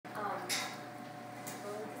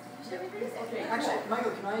Okay, actually,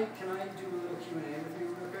 Michael, can I do a little Q&A with you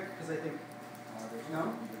real quick? Because I think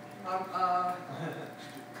no.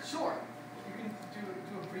 Sure. You can do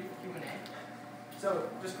a brief Q&A. So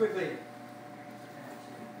just quickly,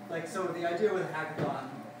 so the idea with a hackathon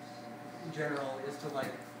in general is to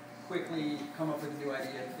quickly come up with a new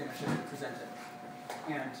idea, finish it, and present it.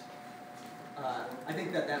 And I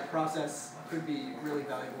think that process could be really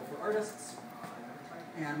valuable for artists.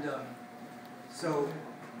 And so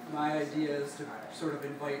my idea is to sort of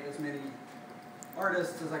invite as many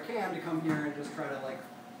artists as I can to come here and just try to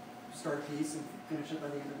start a piece and finish it by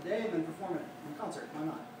the end of the day and then perform it in concert. Why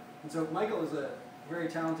not? And so Michael is a very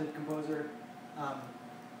talented composer,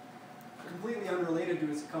 completely unrelated to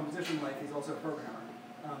his composition life. He's also a programmer,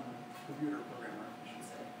 computer programmer, I should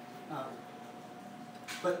say.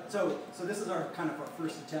 But so this is our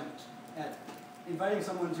first attempt at inviting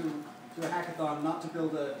someone to a hackathon, not to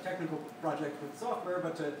build a technical project with software,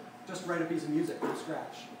 but to just write a piece of music from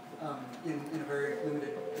scratch in a very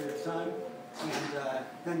limited period of time, and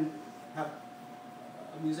then have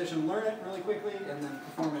a musician learn it really quickly and then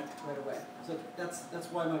perform it right away. So that's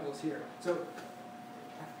why Michael's here. So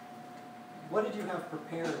what did you have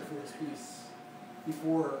prepared for this piece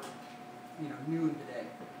before noon today?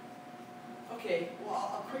 Okay,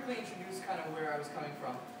 well, I'll quickly introduce kind of where I was coming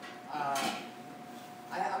from.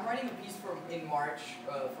 I'm writing a piece in March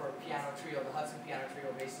for a piano trio, the Hudson Piano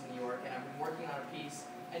Trio based in New York, and I've been working on a piece,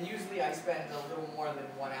 and usually I spend a little more than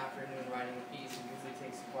one afternoon writing a piece. It usually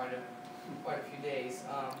takes quite a few days.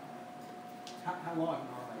 How long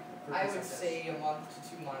normally? I would say a month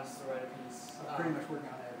to 2 months to write a piece. Pretty much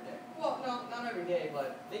working on it every day. Well, no, not every day,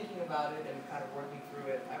 but thinking about it and kind of working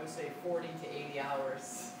through it, I would say 40 to 80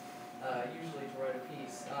 hours usually to write a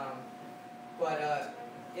piece. But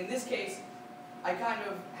in this case, I kind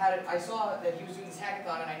of I saw that he was doing this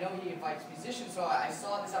hackathon, and I know he invites musicians, so I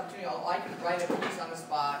saw this opportunity. I could write a piece on the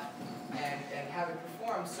spot and have it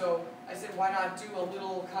performed. So I said, why not do a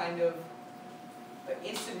little kind of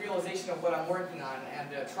instant realization of what I'm working on and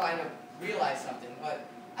try to realize something. But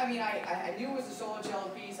I mean, I knew it was a solo cello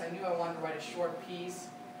piece. I knew I wanted to write a short piece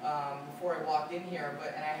before I walked in here.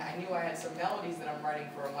 And I knew I had some melodies that I'm writing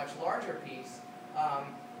for a much larger piece.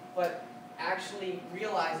 But actually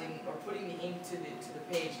realizing or putting the ink to the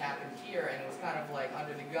page happened here, and it was kind of like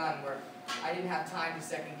under the gun where I didn't have time to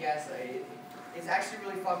second guess. It's actually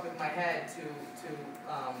really fucked with my head to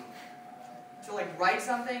write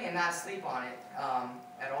something and not sleep on it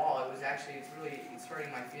at all. It was actually it's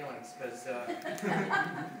hurting my feelings because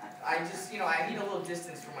I just I need a little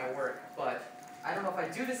distance from my work. But I don't know if I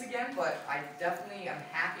do this again, but I definitely am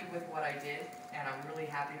happy with what I did, and I'm really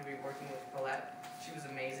happy to be working with Colette. She was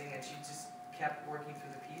amazing, and she just kept working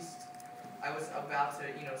through the piece. I was about to,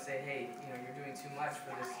 say, hey, you're doing too much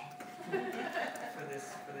for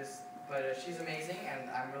this, but she's amazing, and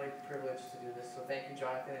I'm really privileged to do this. So thank you,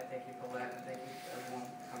 Jonathan, and thank you, Colette, and thank you everyone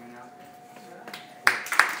for coming out.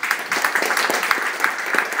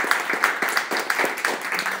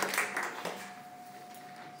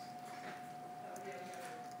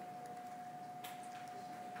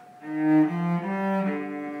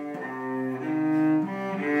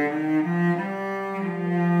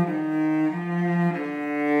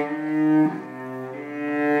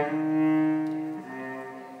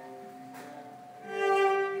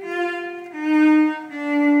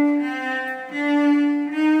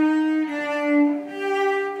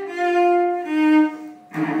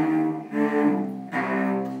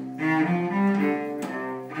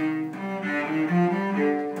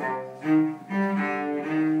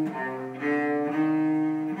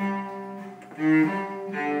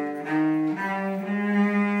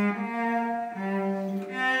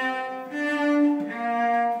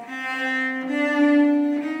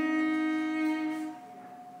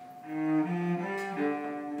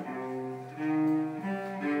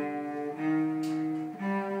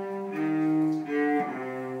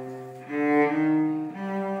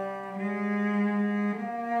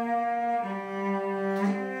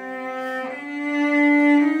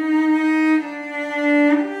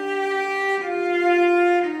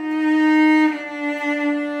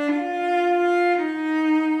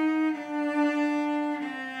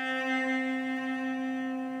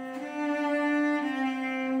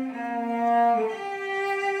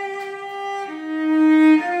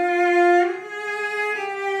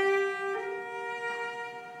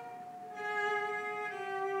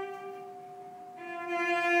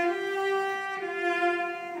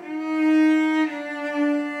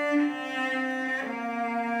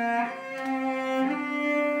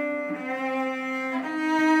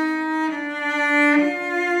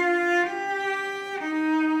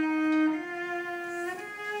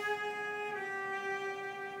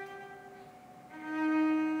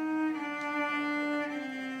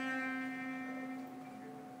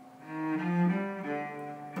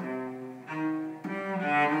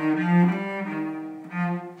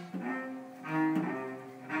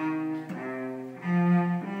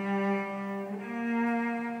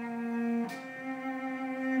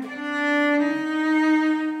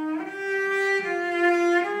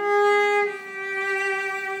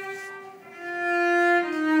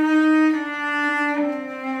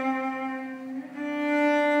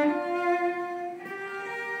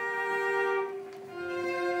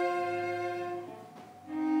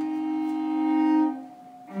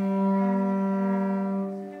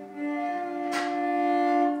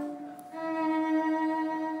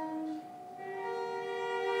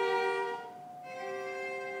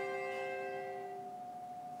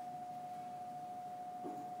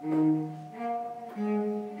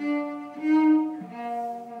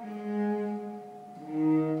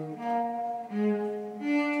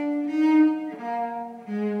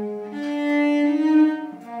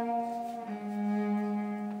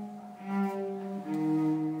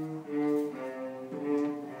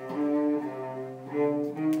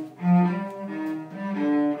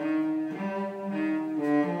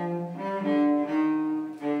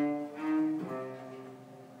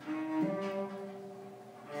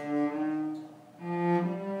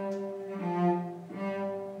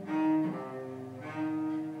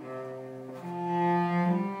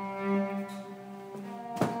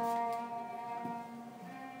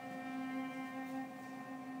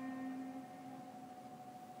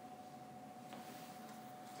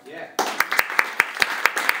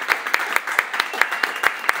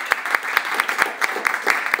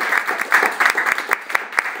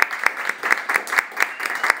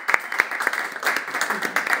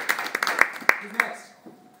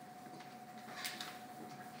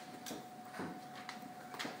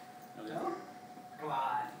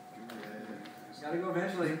 Gotta go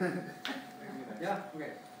eventually. Yeah,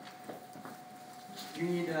 okay. You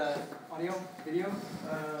need audio, video?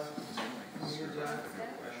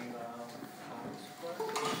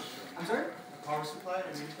 I'm sorry? Power supply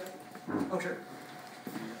and music? Oh, sure.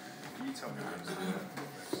 You tell me how to do that.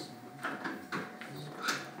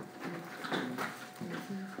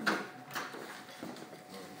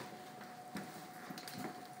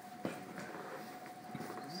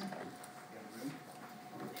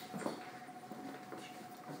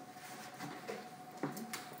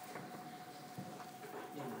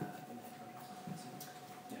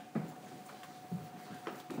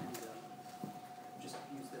 Just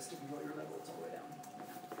use this to control your level, it's all the way down.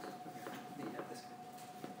 Okay. Yeah, this.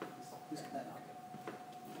 Who's got that now?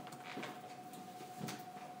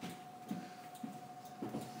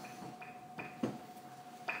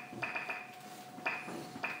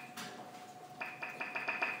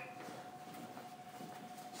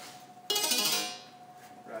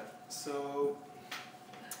 Right, so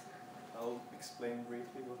I'll explain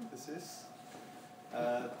briefly what this is.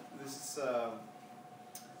 This is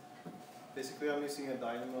basically I'm using a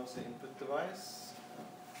dynamo as an input device.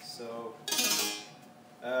 So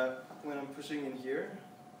when I'm pushing in here,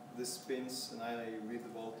 this spins and I read the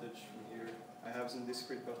voltage from here. I have some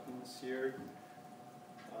discrete buttons here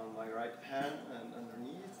on my right hand and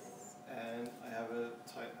underneath, and I have a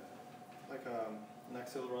type like an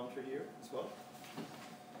accelerometer here as well.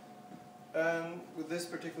 And with this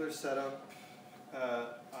particular setup,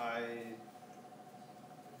 I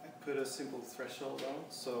put a simple threshold on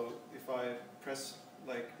it. So if I press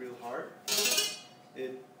like real hard,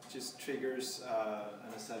 it just triggers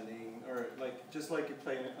an ascending, or like just like you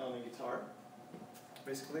play on a guitar,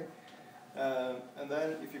 basically. And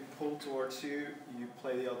then if you pull towards you, you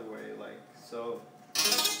play the other way, like so.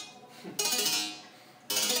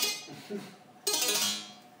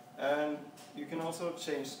 And you can also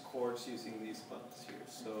change chords using these buttons here.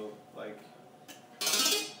 So like.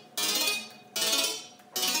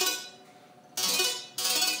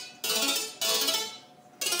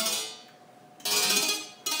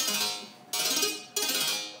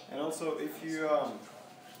 And also if you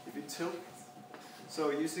tilt,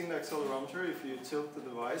 so using the accelerometer, if you tilt the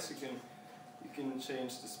device, you can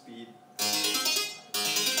change the speed.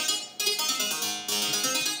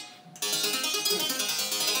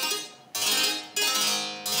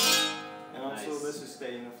 The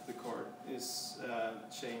sustain of the chord is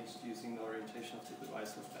changed using the orientation of the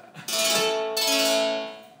device like that.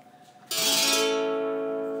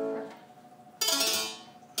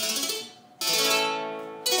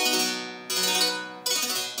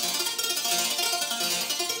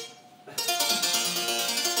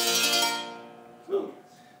 So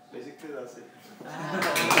basically that's it.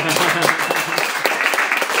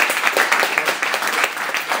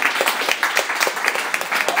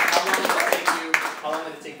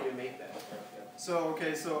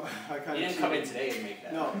 So I kind of. You didn't come in today and make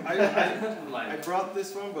that. No, I brought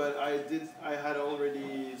this one, but I had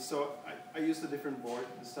already. So I used a different board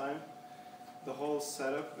this time. The whole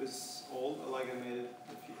setup is old, like I made it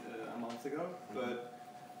a month ago, but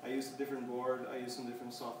I used a different board. I used some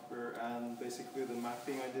different software, and basically the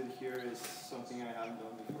mapping I did here is something I haven't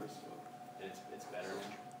done before. So it's better.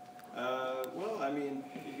 Well, I mean,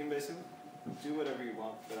 you can basically do whatever you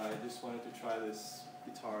want, but I just wanted to try this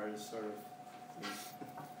guitar sort of.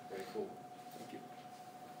 Very cool. Thank you.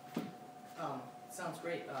 Sounds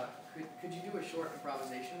great. Could you do a short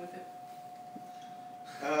improvisation with it?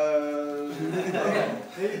 Okay,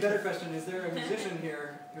 maybe a better question, is there a musician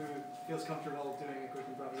here who feels comfortable doing a quick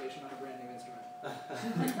improvisation on a brand new instrument?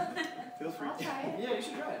 Feel free. I'll try it. Yeah, you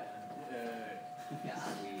should try it. Yeah.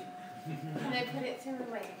 Can I put it through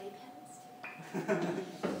my lily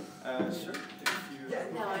pens? Sure. If you,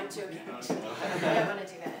 No, I'm joking. I don't want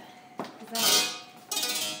to do that.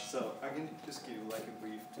 So I can just give you like a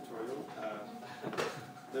brief tutorial.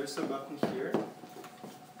 There's a button here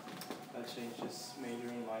that changes major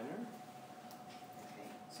and minor. Okay.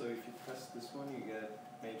 So if you press this one, you get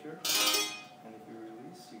major, and if you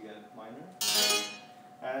release, you get minor.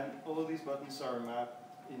 And all of these buttons are mapped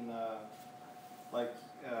in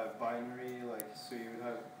binary, like so you would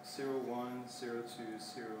have 0, 1, 0, 2,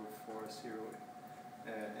 0, 4, 0,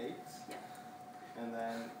 8. Yeah. And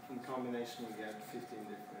then in combination you get 15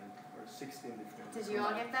 different, or 16 different. Did you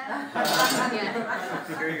all get that?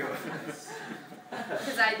 Yeah. Here you go.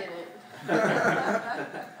 Because I didn't.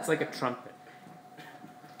 It's like a trumpet.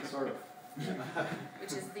 Sort of.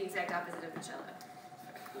 Which is the exact opposite of a cello.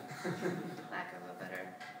 Lack of a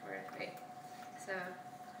better word, right? So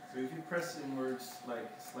if you press inwards like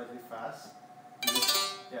slightly fast,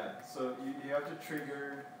 so you have to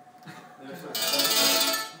trigger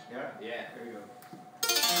Yeah? Yeah. There you go.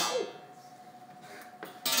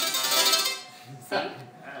 See?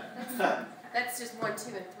 That's just 1,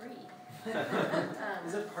 2, and 3.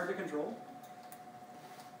 Is it hard to control?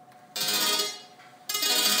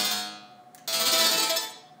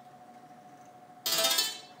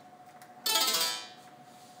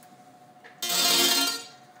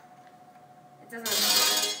 It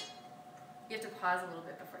doesn't. You have to pause a little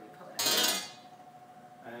bit before you pull it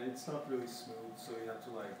out. And it's not really smooth, so you have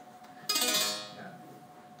to like,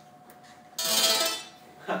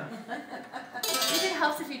 It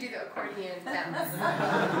helps if you do the accordion bounce.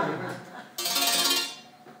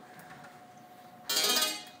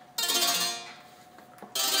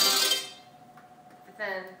 But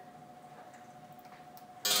then,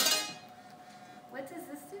 what does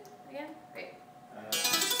this do again? Wait.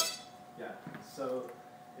 yeah. So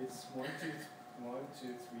it's 1, 2,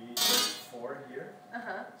 3, 4 here.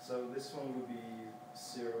 Uh-huh. So this one would be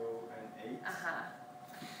 0 and 8, Uh-huh.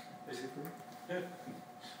 basically. I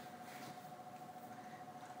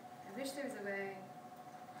wish there was a way.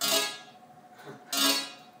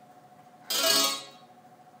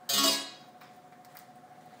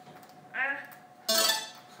 Ah.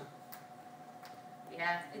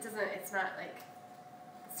 Yeah, it doesn't, it's not like,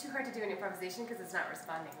 it's too hard to do an improvisation because it's not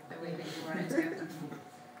responding the way that you want it to.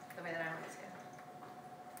 The way that I want it to.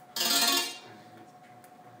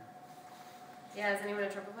 Yeah, is anyone a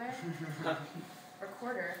trumpet player?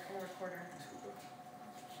 Recorder, and a recorder.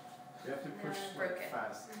 You have to push No, broke like it.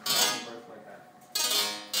 fast. It doesn't work like that.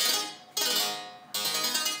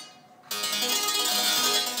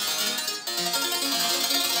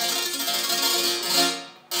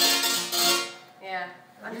 Yeah,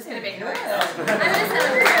 I'm just gonna make noise. I'm gonna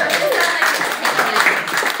sound like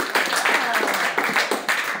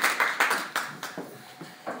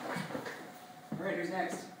Alright, who's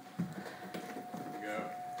next? Here we go.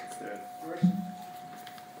 It's dead. George?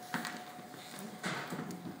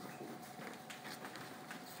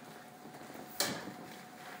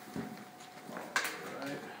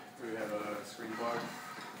 Alright. Do we have a screen block?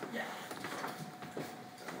 Yeah.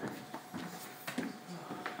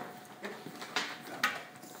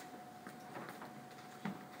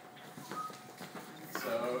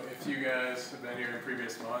 So, if you guys have been here in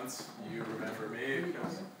previous months, you remember me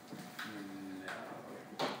because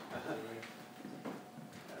no.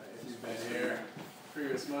 If you've been here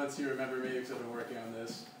previous months, you remember me because I've been working on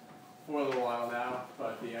this for a little while now.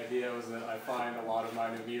 But the idea was that I find a lot of my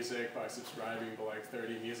new music by subscribing to like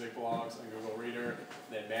 30 music blogs on Google Reader,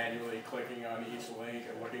 then manually clicking on each link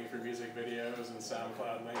and looking for music videos and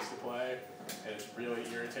SoundCloud links to play. And it's really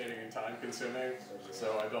irritating and time consuming.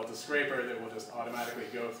 So I built a scraper that will just automatically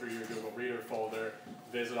go through your Google Reader folder,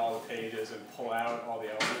 visit all the pages, and pull out all the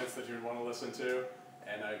elements that you'd want to listen to.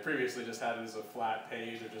 And I previously just had it as a flat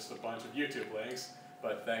page or just a bunch of YouTube links.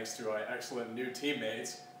 But thanks to our excellent new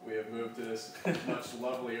teammates, we have moved to this much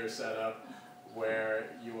lovelier setup where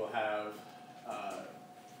you will have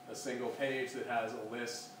a single page that has a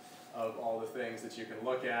list of all the things that you can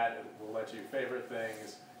look at. It will let you favorite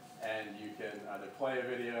things, and you can either play a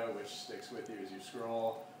video, which sticks with you as you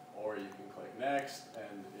scroll, or you can click next,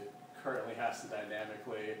 and it currently has to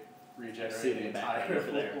dynamically regenerate the entire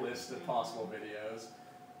list of possible videos.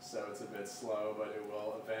 So it's a bit slow, but it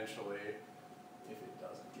will eventually, if it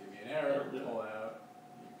doesn't give me an error, pull out.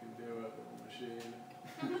 You can do it, little machine.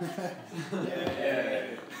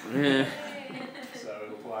 Yeah. So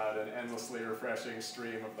it'll pull out an endlessly refreshing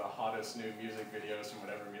stream of the hottest new music videos from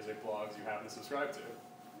whatever music blogs you happen to subscribe to.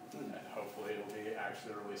 And hopefully it'll be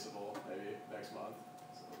actually releasable maybe next month.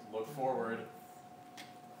 So look forward.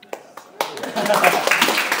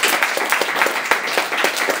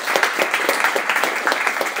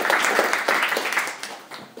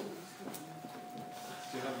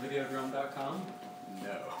 Do you have videodrome.com?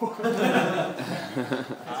 No.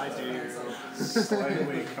 I do.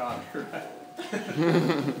 Slightly copyright. Actually,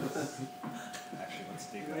 let's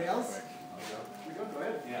do Anybody that else? quick. We go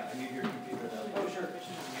ahead. Yeah, I need your computer though. Oh, sure.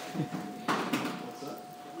 What's up?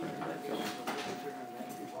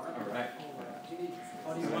 Alright.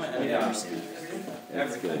 How do you want it? Yeah,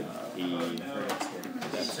 that's good.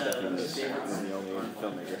 That's definitely the only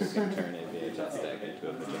filmmaker who can turn a VHS deck into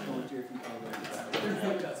a vagina.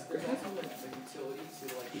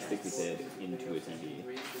 He sticks his head into a TV.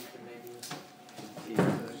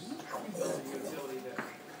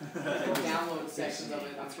 Download sections of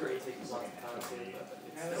it, I'm sure it takes lots of time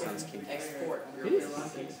to export. It is.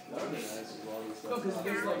 No, because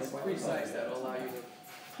there's like free sites that will allow you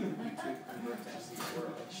to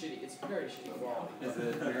Shitty. It's very shitty quality. Is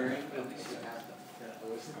it mirroring? At least you have them.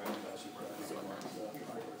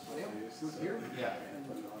 Here? Yeah.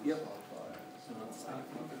 Yep.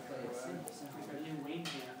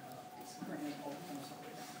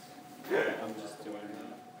 I'm just doing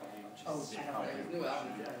Oh, New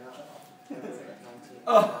album.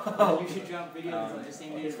 Oh. You should drop videos on the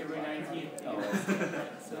same day as February 19th.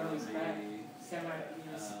 So that was bad.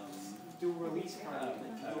 Do a release party.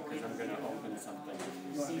 because I'm gonna open something.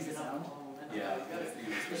 Season up. Yeah.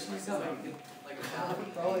 Like a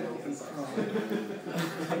ballad. Probably open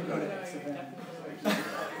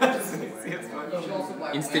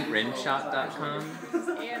InstantRimshot.com.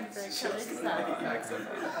 And for color stuff.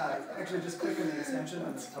 Actually, just click on the extension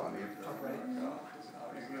on the top right.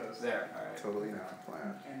 There, alright. Totally not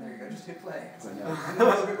planned. And there you go, just hit play. I know. And then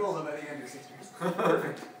it'll be cool by the end of 60s.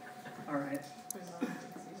 Perfect. Alright.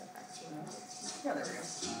 Yeah, there we go.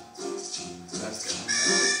 That's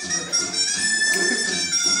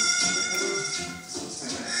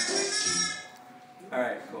good.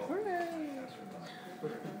 Alright, cool.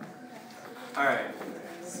 Alright,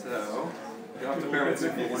 so you'll have to bear with me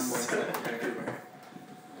for one more second.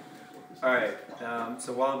 Alright,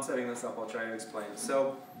 so while I'm setting this up, I'll try to explain.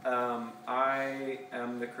 So, I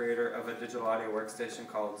am the creator of a digital audio workstation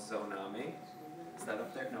called Zonami. Is that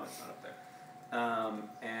up there? No, it's not up there.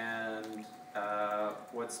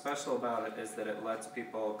 What's special about it is that it lets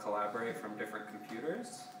people collaborate from different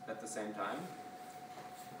computers at the same time.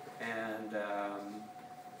 And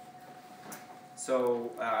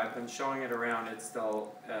so I've been showing it around. It's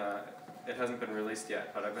still, it hasn't been released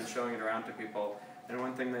yet, but I've been showing it around to people. And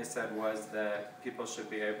one thing they said was that people should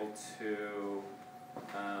be able to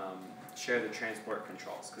share the transport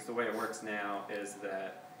controls, because the way it works now is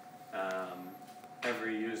that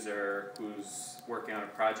every user who's working on a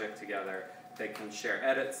project together, they can share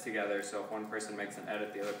edits together. So if one person makes an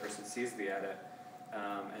edit, the other person sees the edit,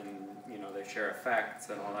 and you know, they share effects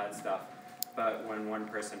and all that stuff. But when one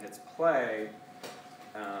person hits play,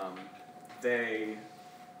 they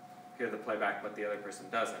hear the playback, but the other person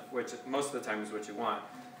doesn't, which most of the time is what you want.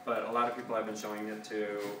 But a lot of people I've been showing it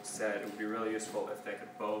to said it would be really useful if they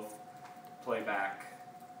could both play back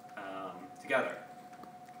together.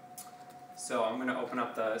 So I'm going to open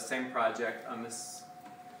up the same project on the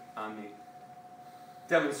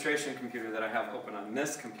demonstration computer that I have open on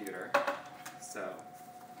this computer. So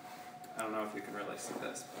I don't know if you can really see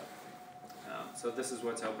this, but so this is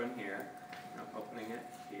what's open here. I'm opening it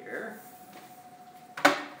here,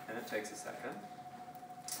 and it takes a second.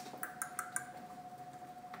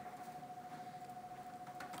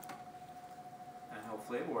 And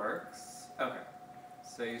hopefully it works. Okay,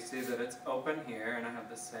 so you see that it's open here, and I have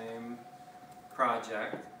the same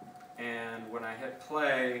project, and when I hit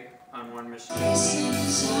play on one machine,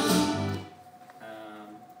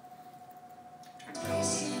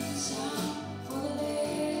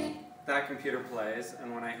 that computer plays,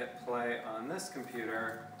 and when I hit play on this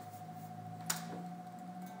computer,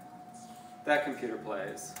 that computer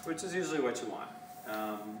plays, which is usually what you want.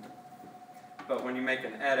 But when you make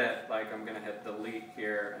an edit, like I'm going to hit delete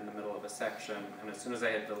here in the middle of a section, and as soon as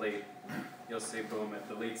I hit delete, you'll see, boom, it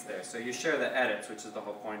deletes there. So you share the edits, which is the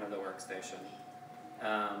whole point of the workstation.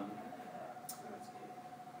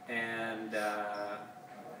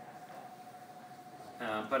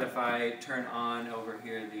 But if I turn on over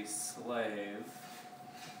here the slave,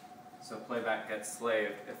 so playback gets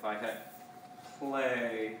slaved, if I hit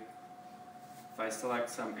play, if I select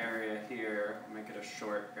some area here, make it a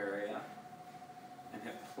short area, and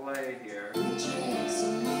hit play here,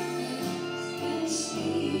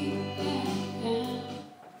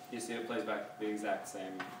 you see it plays back the exact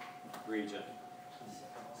same region.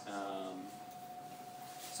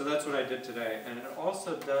 So that's what I did today, and it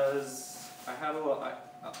also does, I had a little,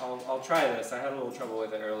 I'll try this, I had a little trouble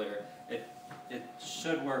with it earlier. It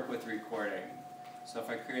should work with recording. So if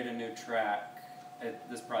I create a new track,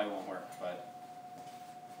 this probably won't work, but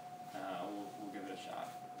we'll give it a shot.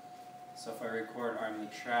 So if I record arm the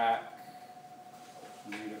track,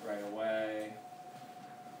 mute it right away.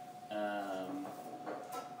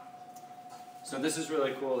 So this is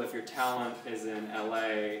really cool if your talent is in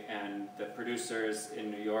LA and the producer's in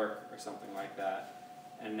New York or something like that.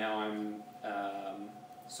 And now I'm,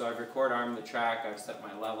 so I've record armed the track, I've set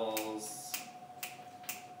my levels,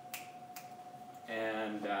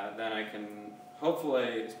 and then I can, hopefully,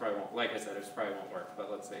 it probably won't, like I said, it probably won't work, but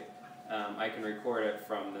let's see. I can record it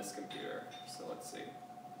from this computer, so let's see.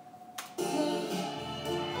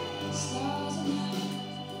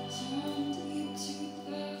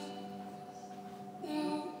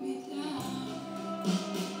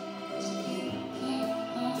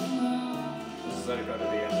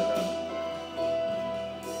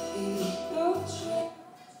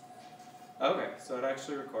 Okay, so it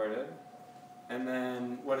actually recorded. And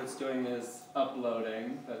then what it's doing is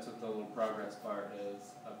uploading. That's what the little progress bar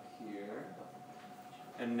is up here.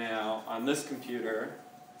 And now on this computer,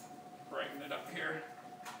 writing it up here,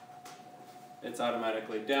 it's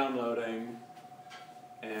automatically downloading,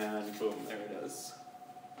 and boom, there it is.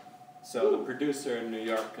 So the producer in New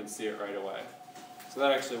York can see it right away. So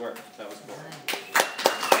that actually worked. That was cool.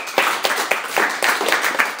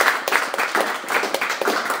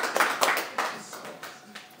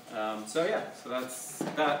 So yeah, so that's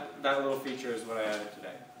that little feature is what I added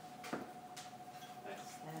today.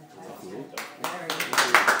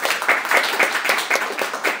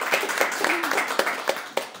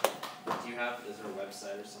 Do you have, is there a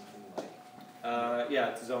website or something like? Yeah,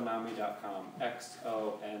 it's zonami.com.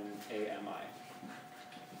 XONAMI.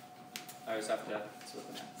 I always have to switch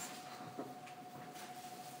an S.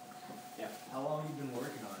 Yeah. How long have you been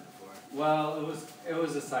working on it for? Well, it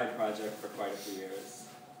was a side project for quite a few years.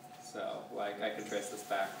 So like I can trace this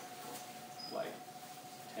back like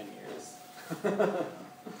 10 years. Yeah.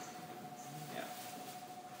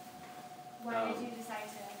 Why did you decide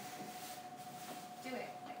to do it?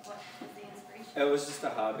 Like, what was the inspiration? It was just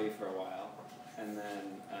a hobby for a while, and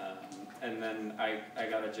then I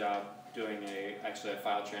got a job doing actually a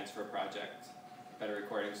file transfer project at a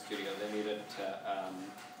recording studio. They needed to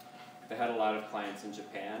they had a lot of clients in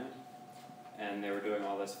Japan, and they were doing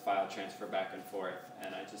all this file transfer back and forth,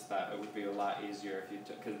 and I just thought it would be a lot easier if you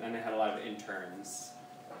took, and they had a lot of interns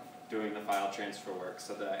doing the file transfer work.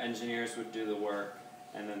 So the engineers would do the work,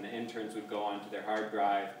 and then the interns would go onto their hard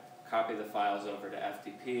drive, copy the files over to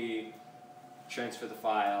FTP, transfer the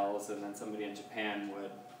files, and then somebody in Japan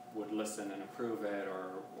would listen and approve it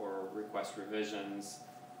or request revisions.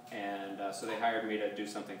 And so they hired me to do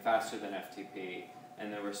something faster than FTP,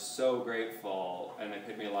 and they were so grateful, and they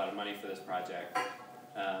paid me a lot of money for this project,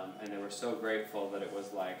 and they were so grateful that it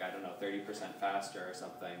was like, I don't know, 30% faster or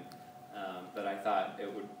something, that I thought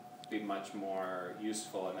it would be much more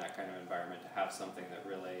useful in that kind of environment to have something that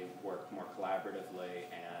really worked more collaboratively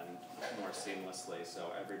and more seamlessly,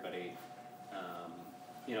 so everybody,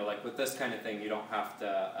 you know, like with this kind of thing, you don't have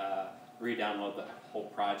to re-download the whole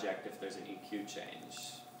project if there's an EQ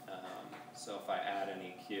change. So if I add an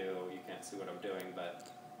EQ, you can't see what I'm doing, but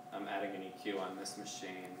I'm adding an EQ on this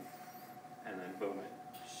machine, and then boom, it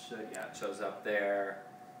shows up there.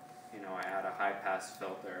 You know, I add a high pass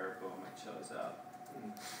filter, boom, it shows up.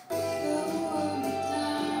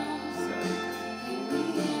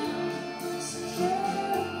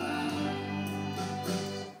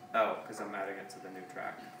 Oh, because I'm adding it to the new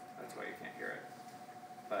track. That's why you can't hear it.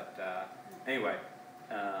 But anyway,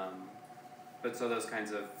 but so those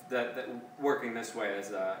kinds of that working this way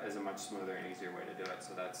is a much smoother and easier way to do it.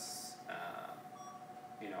 So that's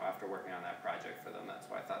you know, after working on that project for them, that's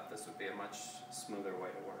why I thought this would be a much smoother way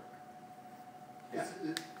to work. Yeah.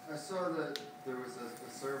 I saw that there was a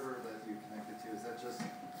server that you connected to. Is that just to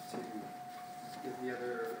get the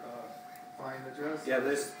other client address? Yeah,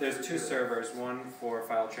 there's two servers. One for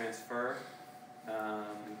file transfer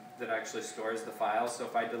that actually stores the files. So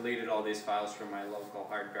if I deleted all these files from my local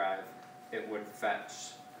hard drive, it would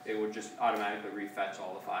just automatically refetch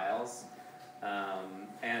all the files.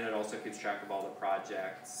 And it also keeps track of all the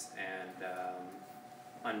projects and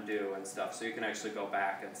undo and stuff. So you can actually go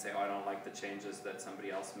back and say, oh, I don't like the changes that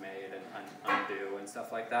somebody else made, and undo and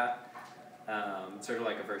stuff like that. Sort of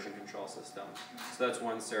like a version control system. So that's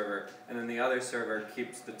one server. And then the other server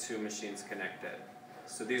keeps the two machines connected.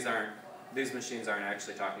 So these machines aren't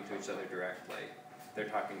actually talking to each other directly. They're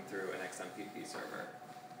talking through an XMPP server.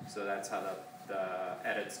 So that's how the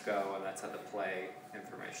edits go, and that's how the play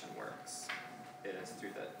information works, is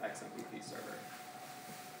through the XMPP server.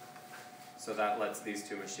 So that lets these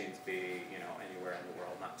two machines be, you know, anywhere in the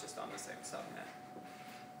world, not just on the same subnet.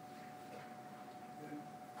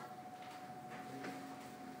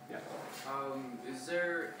 Yeah. Is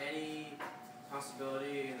there any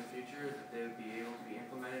possibility in the future that they would be able to be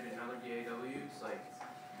implemented in other DAWs? Like,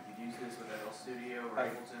 you could use this with FL Studio or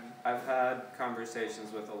Ableton? I've had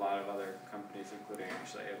conversations with a lot of other companies, including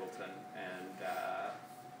actually Ableton, and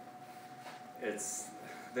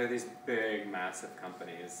they're these big, massive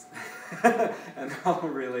companies, and they're all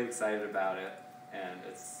really excited about it, and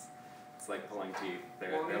it's like pulling teeth.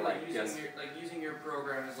 They're like yes. Using your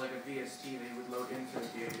program as like a VST, they would load into a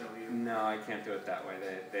DAW. No, I can't do it that way.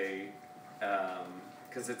 They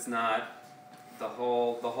because it's not the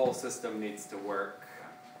whole system needs to work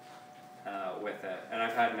with it, and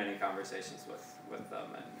I've had many conversations with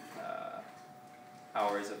them, and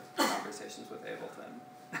hours of conversations with Ableton.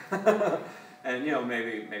 And you know,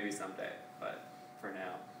 maybe someday, but for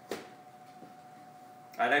now.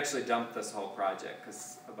 I'd actually dumped this whole project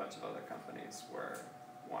because a bunch of other companies were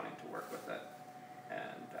wanting to work with it,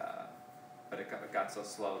 and but it got so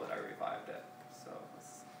slow that I revived it. So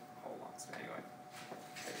it's a whole long story anyway.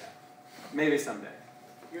 But yeah, maybe someday.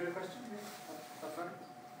 You had a question up front?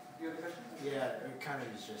 You had a question? Yeah, it kind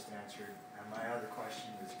of was just answered. And my other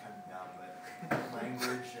question was kind of dumb, but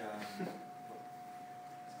language.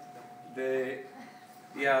 The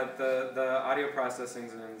audio processing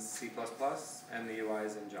is in C++ and the UI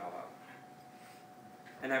is in Java.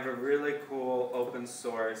 And I have a really cool open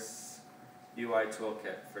source UI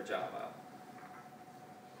toolkit for Java.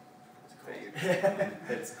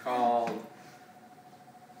 It's called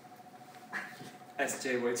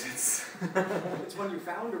SJ Widgets. It's one you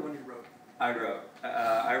found or one you wrote? I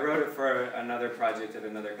wrote it for another project at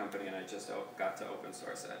another company, and I just got to open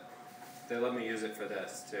source it. They let me use it for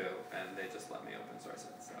this too, and they just let me open source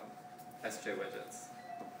it. So, SJ Widgets.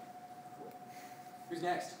 Who's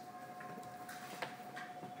next?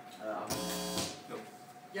 Go.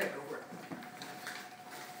 Yeah, go for it.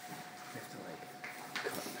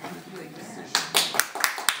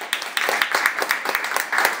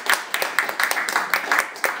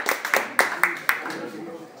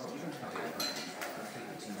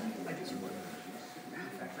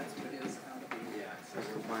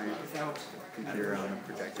 Computer on a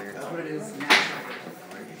projector. That's what it is naturally.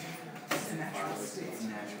 It's a natural state. It's a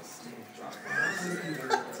natural state.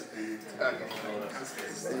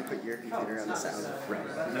 So you put your computer on the sound.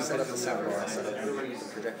 Right. You set up the sound or I set up the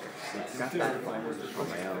projector. Got that on my own.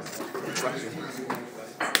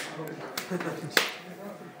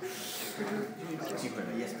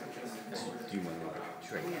 Yes. Do you want to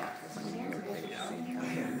trade?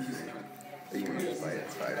 You can just play it,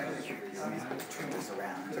 it's fine. Turn this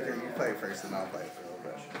around. Okay, you play first and I'll play for a little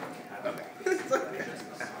bit. Okay. It's okay.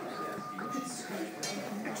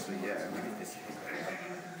 Actually, yeah, I mean,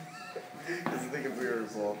 I think if we were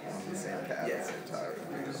both on the same path at the same time, it would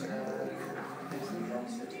be just like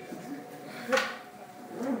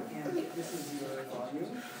This is your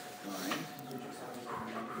volume.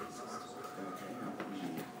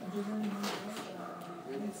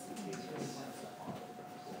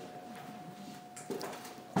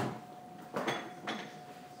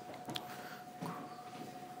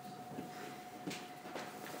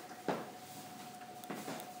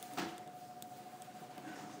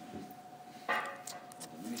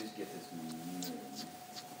 Let me just get this moving.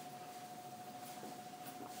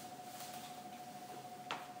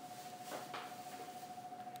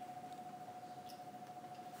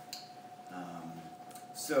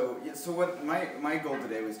 So what my goal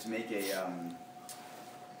today was to make a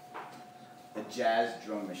jazz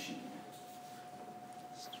drum machine.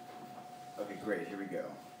 Okay, great. Here we go.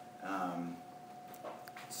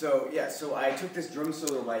 So I took this drum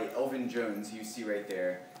solo by Elvin Jones, who you see right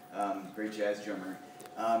there, great jazz drummer,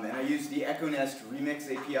 and I used the Echo Nest Remix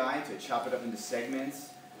API to chop it up into segments.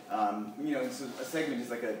 So a segment is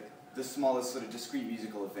like the smallest sort of discrete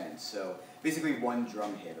musical event. So basically one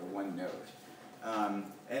drum hit or one note.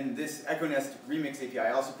 And this Echo Nest Remix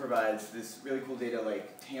API also provides this really cool data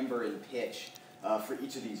like timbre and pitch for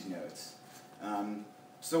each of these notes.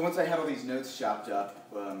 So once I had all these notes chopped up,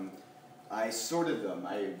 I sorted them.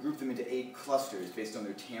 I grouped them into 8 clusters based on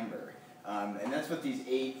their timbre. And that's what these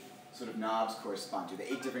 8 sort of knobs correspond to, the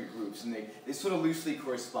 8 different groups. And they sort of loosely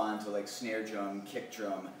correspond to like snare drum, kick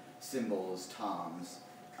drum, cymbals, toms.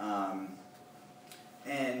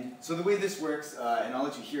 And so the way this works, and I'll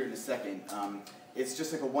let you hear it in a second, it's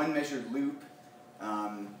just like a one measured loop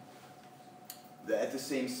at the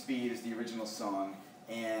same speed as the original song.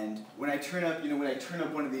 And when I turn up,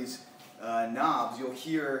 one of these knobs, you'll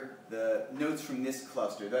hear the notes from this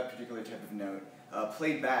cluster, that particular type of note,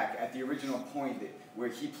 played back at the original point where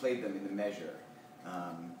he played them in the measure.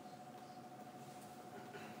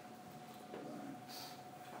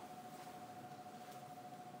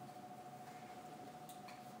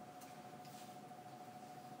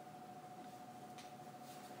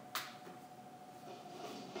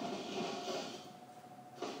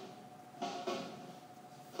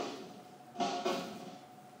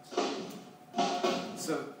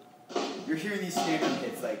 So you're hearing these snare drum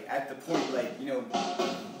hits like at the point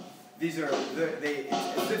these are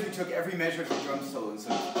it's as if you took every measure of the drum solo and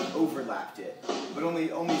sort of overlapped it, but only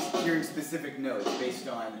hearing specific notes based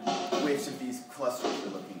on which of these clusters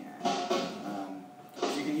we're looking at.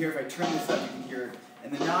 So you can hear if I turn this up, you can hear,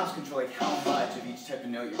 and the knobs control like how much of each type of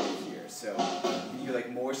note you're going to hear. So you can hear like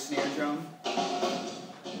more snare drum.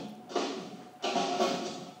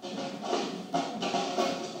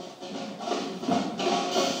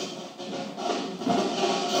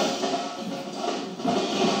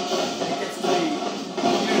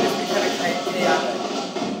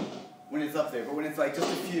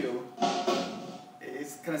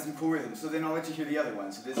 kind of some cool rhythms. So then I'll let you hear the other one.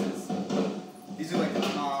 So these are like the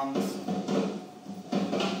toms.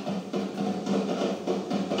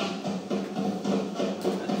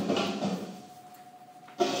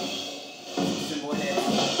 Cymbal hits.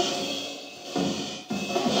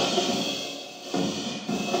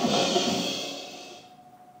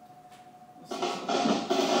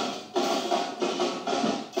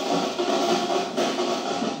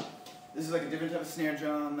 This is like a different type of snare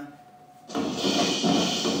drum. Some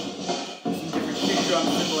different kick drum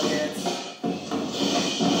cymbal hits.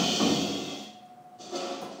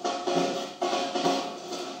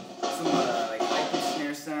 Some like high-pitched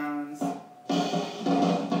snare sounds.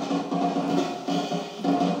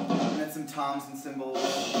 And then some toms and cymbals.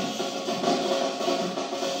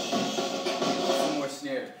 Some more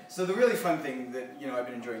snares. So the really fun thing that I've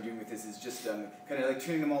been enjoying doing with this is just kind of like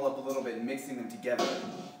tuning them all up a little bit and mixing them together.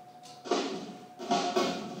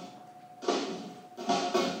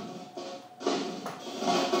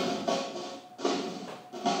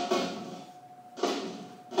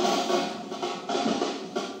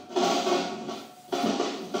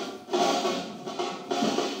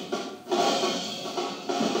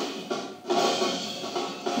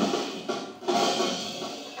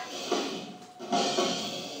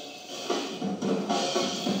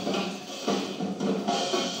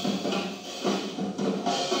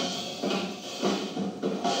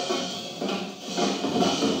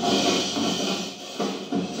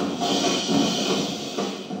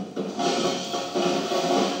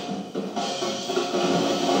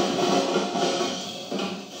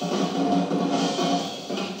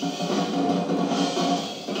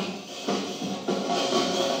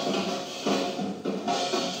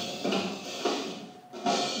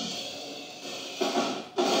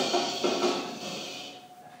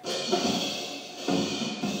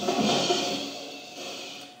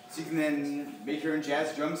 And then make your own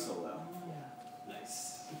jazz drum solo.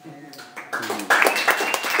 Nice.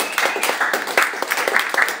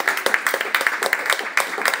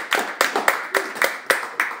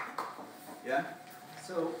 Yeah?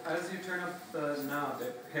 So as you turn up the knob,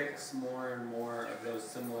 it picks more and more of those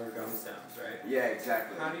similar drum sounds, right? Yeah,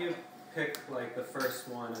 exactly. How do you pick like the first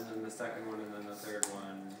one and then the second one and then the third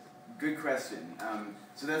one? Good question.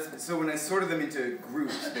 So when I sorted them into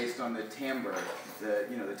groups based on the timbre, the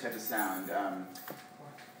type of sound,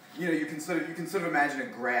 you can sort of imagine a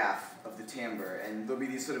graph of the timbre, and there'll be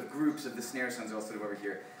these sort of groups of the snare sounds all sort of over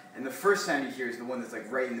here. And the first sound you hear is the one that's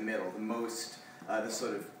like right in the middle, the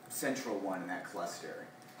sort of central one in that cluster.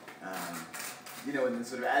 And then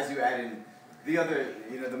sort of as you add in the other,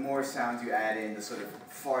 the more sounds you add in, the sort of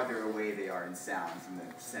farther away they are in sound from the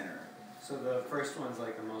center. So the first one's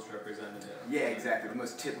like the most representative. Yeah, exactly. The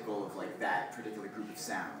most typical of like that particular group of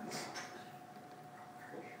sounds.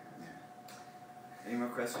 Yeah. Any more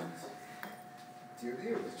questions? Do you have the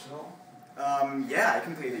original? Yeah, I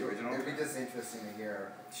can play the original. It'd be just interesting to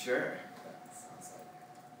hear. Sure. What that sounds like.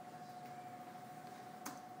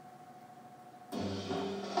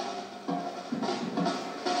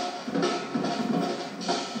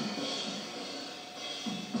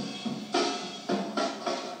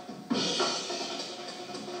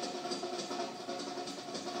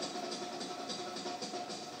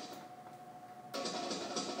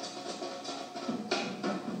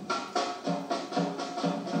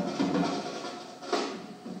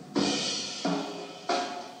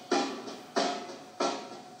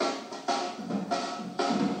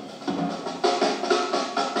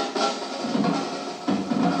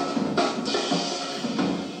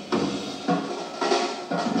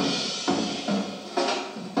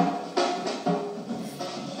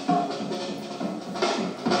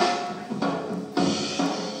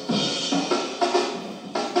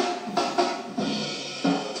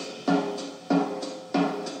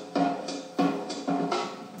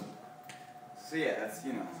 So yeah, that's,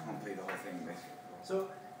 I'll play the whole thing basically. So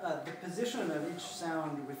the position of each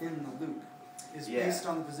sound within the loop is Yeah. based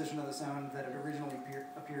on the position of the sound that had originally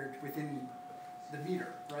appeared within the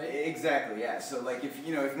meter, right? Exactly, yeah. So like if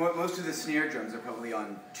most of the snare drums are probably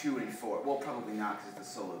on 2 and 4. Well, probably not because it's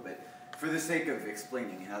a solo, but for the sake of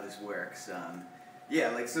explaining how this works,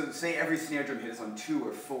 so say every snare drum hit is on 2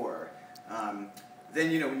 or 4. Then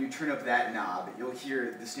when you turn up that knob, you'll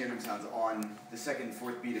hear the snare drum sounds on the second and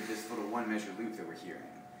fourth beat of this little one measure loop that we're hearing.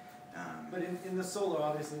 But in the solo,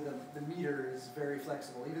 obviously, the meter is very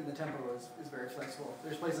flexible. Even the tempo is very flexible.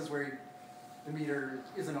 There's places where the meter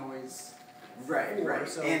isn't always right, 4, right.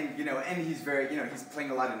 So And and he's very he's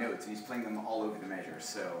playing a lot of notes and he's playing them all over the measure.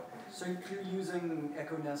 So you're using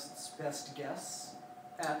Echo Nest's best guess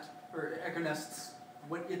or Echo Nest's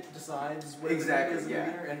what it decides where Exactly, the beat is in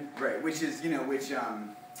the meter, and right, which is,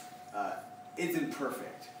 isn't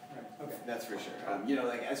perfect. right, okay. That's for sure.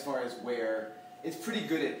 Like as far as where, it's pretty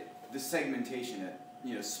good at the segmentation, at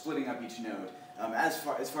splitting up each note. As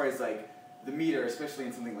far as like the meter, especially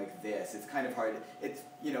in something like this, it's kind of hard. It's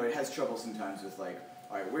it has trouble sometimes with like,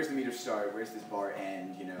 all right, where's the meter start? Where's this bar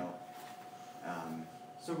end?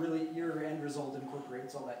 So really, your end result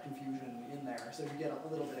incorporates all that confusion in there, so you get a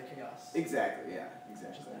little bit of chaos. Exactly. Yeah.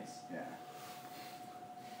 Exactly. Which is nice.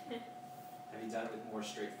 Yeah. Have you done it with more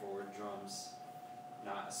straightforward drums,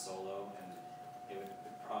 not a solo, and it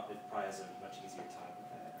probably has a much easier time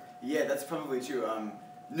with that? Yeah, that's probably true.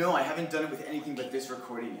 No, I haven't done it with anything but this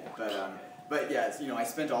recording yet. But yeah, it's, I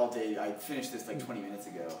spent all day. I finished this like 20 minutes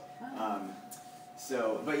ago.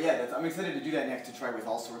 But yeah, I'm excited to do that next, to try with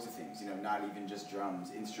all sorts of things. Not even just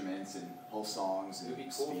drums, instruments and whole songs. It would be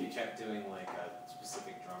cool if you kept doing like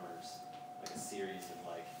specific drummers, like a series of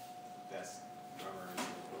like best drummers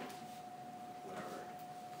or whatever.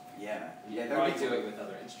 Yeah, You'd that probably would be do cool. it with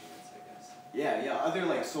other instruments, I guess. Yeah. Other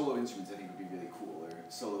like solo instruments I think would be really cool, or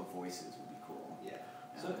solo voices would be cool. Yeah.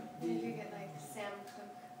 So You could get like Sam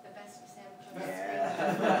Cooke, the best of Sam Cooke.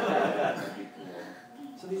 Yeah, that'd be cool.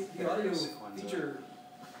 So the audio feature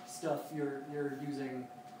stuff you're using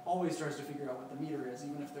always tries to figure out what the meter is,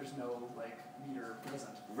 even if there's no like meter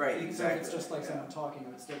present. Right, So exactly. if it's just like someone talking, it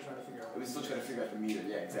would still try to figure out. It would still try to figure out the meter,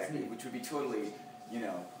 yeah, exactly, which would be totally,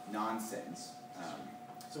 nonsense.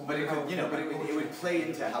 But it could, it would play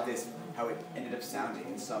into how it ended up sounding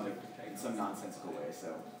in some nonsensical way.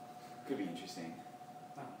 So, could be interesting.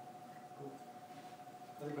 Wow, cool.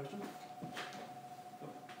 Other question?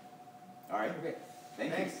 All right. Okay.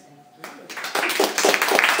 Thanks.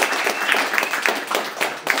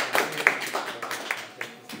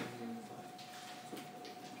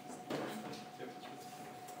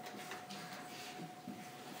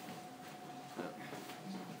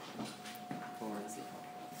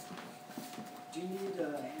 Do you need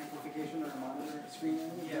amplification or a monitor screen?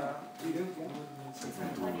 Yeah. You do? Yeah.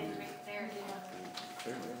 Plug in right there.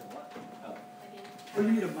 Oh. Oh,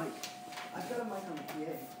 you need a mic. I've got a mic on the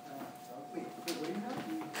PA. Wait, what do you have?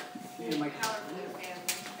 You need a mic. Power from the fan.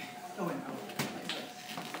 Oh, and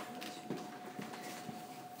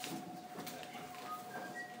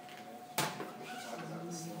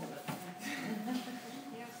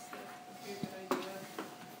Yes, that would be a good idea.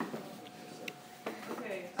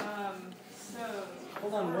 Okay, so.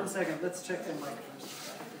 hold on 1 second. Let's check the mic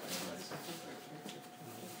first.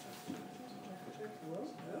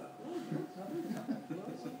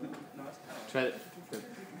 Try the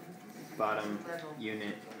bottom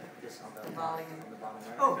unit. Volume.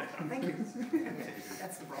 Oh, thank you.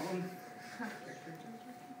 That's the problem.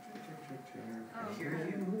 Oh, hear good.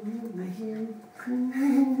 you. I hear you.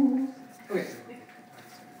 Okay.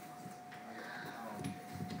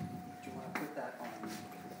 Do you want to put that on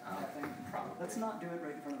that thing? Probably. Let's not do it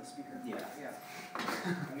right in front of the speaker. Yeah.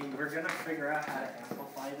 I mean, we're gonna figure out how to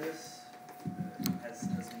amplify this as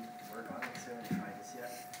we work on it, so we haven't tried this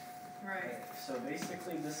yet. Right. So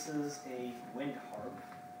basically this is a wind harp,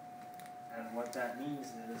 and what that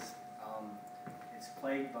means is it's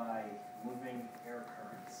played by moving air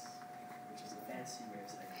currents, which is a fancy way of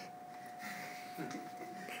saying it.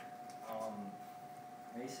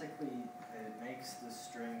 Basically it makes the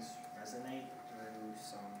strings resonate through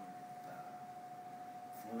some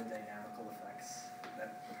fluid dynamical effects that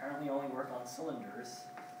apparently only work on cylinders,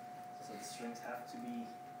 so the strings have to be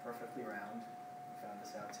perfectly round. Found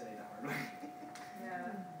this out today the hard way.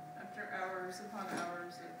 Yeah, after hours upon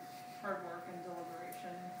hours of hard work and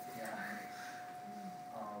deliberation. Yeah.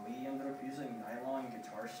 We ended up using nylon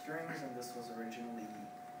guitar strings, and this was originally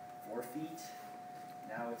 4 feet.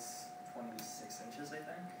 Now it's 26 inches, I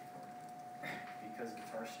think, because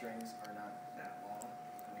guitar strings are not that long,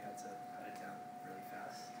 and we had to cut it down really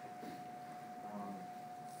fast.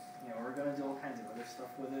 We're gonna do all kinds of other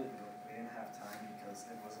stuff with it, but we didn't have time because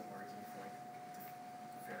it wasn't working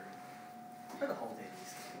for the whole day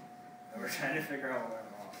basically. And we're trying to figure out what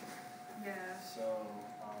went wrong. Yeah. So,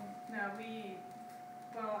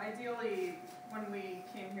 No, ideally, when we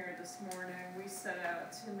came here this morning, we set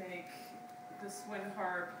out to make this wind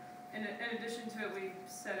harp. In addition to it, we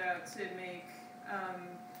set out to make,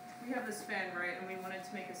 we have this fan, right, and we wanted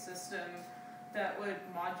to make a system that would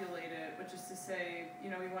modulate it, which is to say,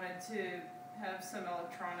 we wanted to have some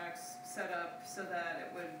electronics set up so that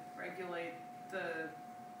it would regulate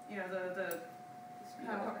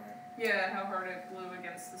how hard it blew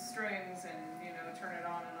against the strings, and turn it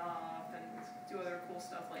on and off and do other cool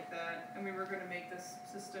stuff like that. And we were going to make this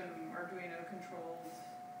system Arduino controlled.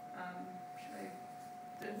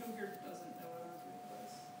 Who here doesn't know what Arduino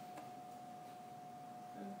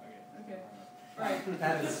Okay. Right.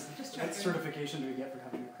 That is Just that's checking. certification we get for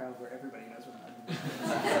having a crowd where everybody knows what an onion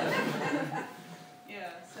is.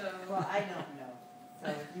 Yeah, so. Well, I don't know, so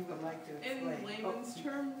if you would like to In explain. layman's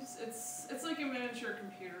terms, it's like a miniature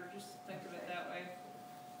computer, just think of it that way.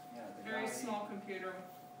 Yeah, the Very guy, small computer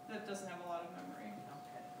that doesn't have a lot of memory.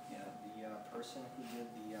 Okay. Yeah. the person who did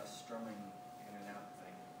the strumming in and out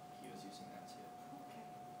thing, he was using that too. Okay.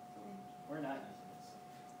 We're not using this,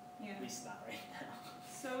 Yeah. at least not right now.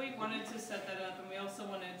 So we wanted to set that up, and we also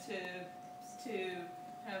wanted to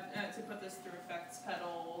have to put this through effects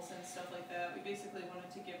pedals and stuff like that. We basically wanted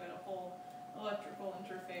to give it a whole electrical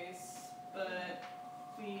interface, but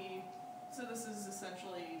so this is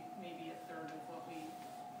essentially maybe a third of what we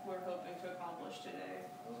were hoping to accomplish today.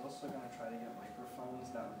 I was also going to try to get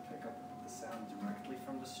microphones that would pick up the sound directly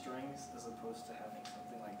from the strings, as opposed to having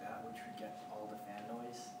something like that, which would get all the fan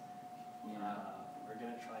noise. Yeah. We're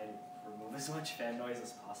going to try to remove as much fan noise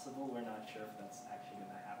as possible. We're not sure if that's actually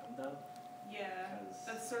going to happen though. Yeah, 'cause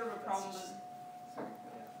that's sort of a that's problem. just- Sorry.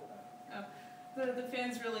 Yeah, The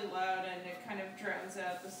fan's really loud and it kind of drowns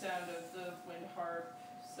out the sound of the wind harp.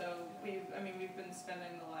 So we've been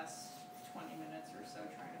spending the last 20 minutes or so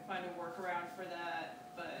trying to find a workaround for that.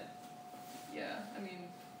 But yeah, I mean,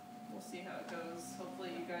 we'll see how it goes.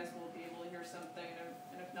 Hopefully you guys will be able to hear something,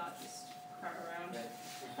 and if not, just crowd around.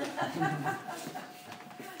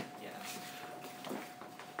 Yeah.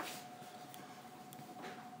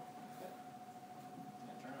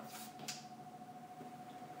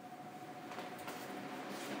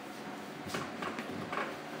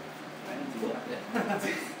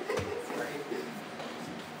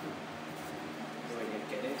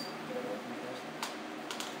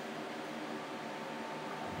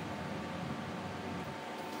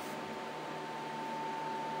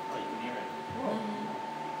 Oh, you can hear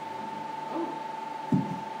it.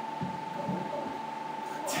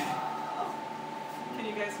 Can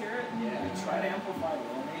you guys hear it? Yeah, try to amplify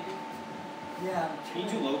low maybe. Yeah. Can you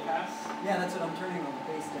do low pass? Yeah, that's what I'm turning on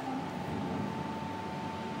the bass down.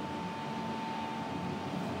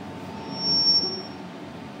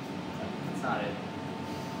 That's not it.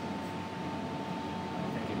 I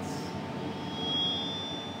don't think it's. Is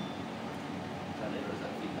that it or is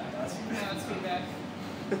that feedback? That's No, it's feedback.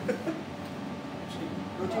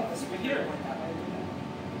 Rotate the speaker like that way.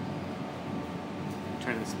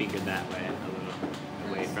 Turn the speaker that way, a little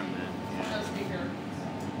away from the. Yeah. No speaker.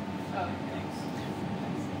 Oh, thanks.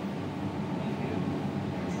 Thank you.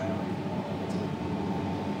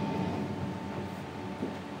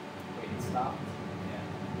 Wait, it stopped?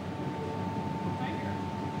 I hear.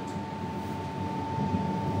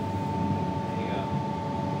 There you go.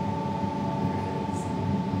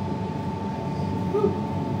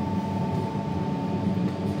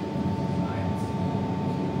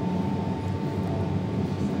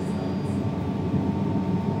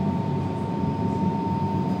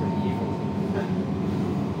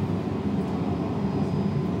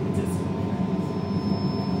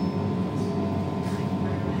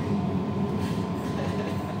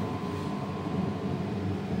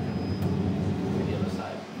 The other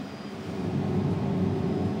side.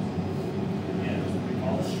 Yeah,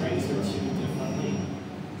 all the strings are tuned differently.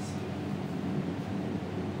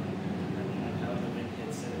 Depending on how the wind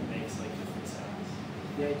hits it, it makes like different sounds.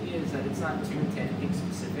 The idea is that it's not tuned to anything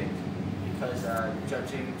specific because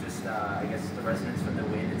judging just, I guess, the resonance from the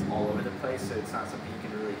wind, it's all over the place, so it's not something you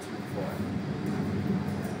can really tune for.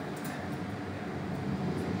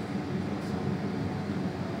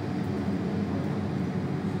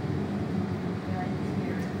 Yeah, I can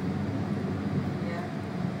hear it. Yeah.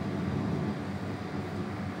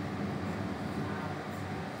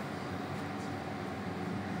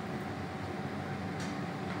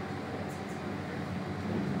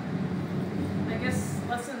 I guess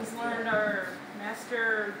lessons learned are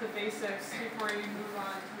master the basics before you move on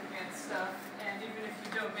to advanced stuff. And even if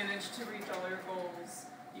you don't manage to reach all your goals,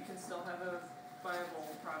 you can still have a viable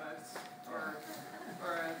product or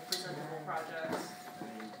a presentable project. I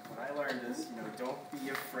mean, what I learned is, don't be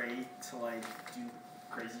afraid to like do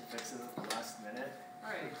crazy fixes at the last minute.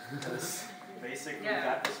 Right. Because basically Yeah. we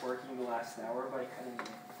got this working the last hour by cutting it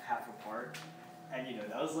half apart. And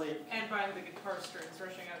that was like, And buying the guitar strings,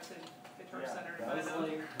 rushing out to Guitar yeah, Center to that buy was them.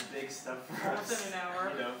 like a big step for us. Within an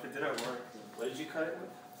hour. If it didn't work. What did you cut it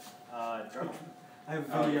with? Drum. I have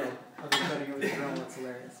a video of me cutting it with a drum. That's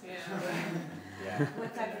hilarious. Yeah. Yeah.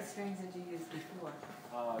 What type of strings did you use before?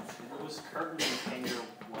 It was curtain and hanger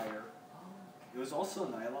wire. It was also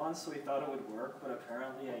nylon, so we thought it would work, but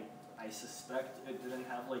apparently I suspect it didn't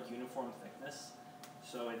have like uniform thickness,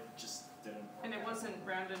 so it just didn't work. And it wasn't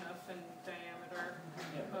round enough in diameter,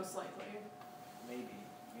 Yeah. most likely. Maybe.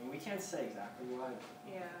 I mean, we can't say exactly why.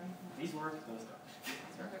 Yeah. These work, those don't.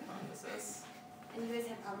 It's our hypothesis. And you guys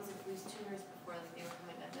had problems with loose tuners before, like they were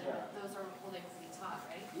coming in, and Yeah. those are holding pretty taut,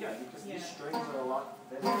 right? Yeah, because these Yeah. strings are a lot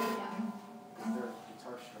thinner. Yeah. They're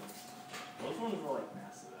guitar strings. Those ones were like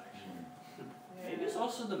massive, actually. Maybe it's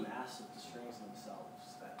also the mass of the strings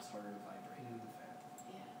themselves that's harder to vibrate with the fan.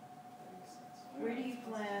 Yeah. That makes sense. Where do you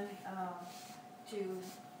plan to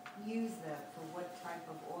use that? For what type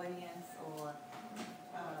of audience or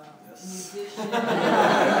Yes. musician?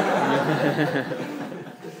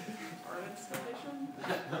 Art installation?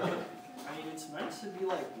 I mean, it's meant to be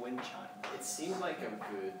like wind chime. It seemed like a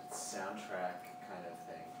good soundtrack kind of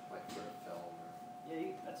thing, like for a film. Or,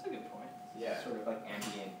 Yeah, that's a good point. yeah. Sort of like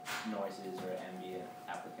ambient noises or ambient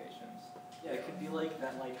applications. Yeah, it could be like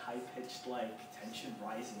that like high-pitched like tension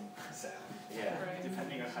rising sound. Yeah. Right.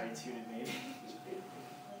 Depending on how you tune it maybe.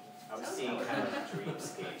 I was seeing kind of a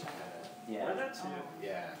dreamscape kind of. Yeah. Or that too.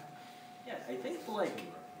 Yeah. Yeah, I think like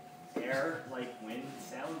air, like wind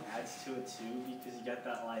sound adds to it too because you get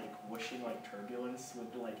that like whooshing like turbulence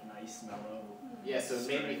with the like nice mellow. Yeah, so it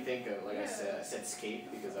made me think of, like Yeah. I said scape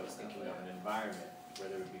because I was thinking of an environment where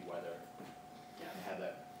there would be weather. Yeah. And have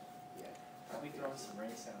that, yeah. Probably throw in some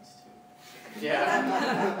rain sounds too.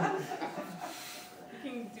 Yeah.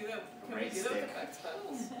 You can do that. Can we Rain do that with stick. effects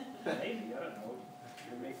pedals? Maybe, I don't know.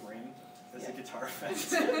 You can make rain as a guitar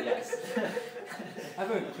effect. Yes. I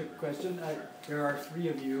have a quick question. There are 3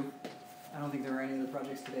 of you. I don't think there were any other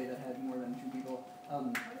projects today that had more than 2 people.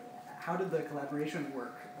 How did the collaboration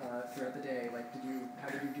work throughout the day? Like, how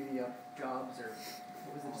did you divvy up jobs, or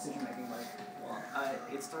what was the decision making like? Well,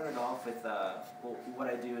 it started off with, well, what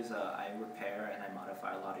I do is I repair and I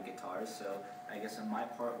modify a lot of guitars, so I guess my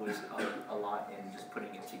part was a lot in just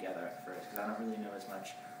putting it together at first, because I don't really know as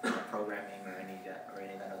much programming or any of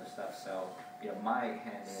that other stuff, so, my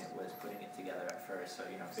hand in it was putting it together at first, so,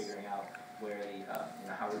 figuring out where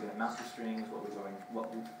the, how we're going to mount the strings, what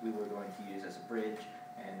we were going to use as a bridge,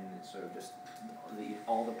 and sort of just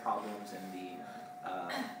all the problems and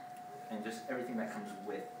and just everything that comes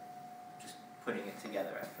with just putting it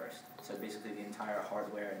together at first. So basically the entire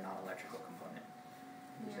hardware and non-electrical component.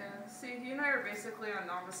 Yeah, see, he and I are basically on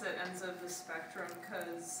opposite ends of the spectrum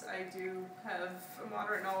because I do have a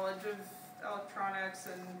moderate knowledge of electronics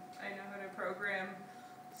and I know how to program.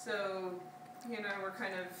 So he and I were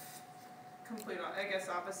kind of complete, I guess,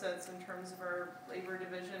 opposites in terms of our labor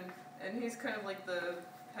division. And he's kind of like the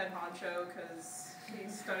head honcho because he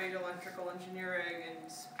studied electrical engineering and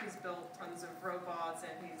he's built tons of robots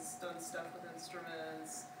and he's done stuff with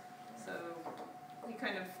instruments. So he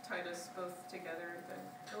kind of tied us both together, but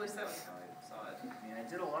at least that was how I saw it. I mean, I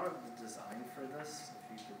did a lot of the design for this,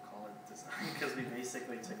 if you could call it design, because we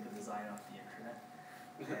basically took the design off the internet.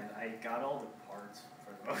 And I got all the parts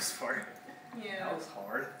for the most part. Yeah. That was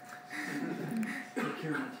hard.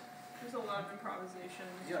 Procurement. There's a lot of improvisation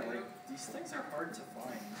Yeah, too. like, these things are hard to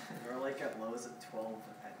find. They were like at Lowe's at 12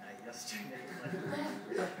 at night yesterday.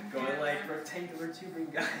 Like, going like rectangular tubing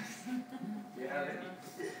guys. You have any?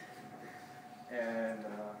 And,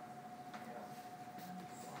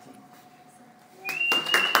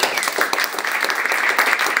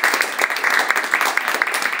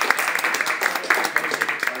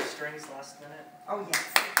 Guitar strings last minute. Oh, yes.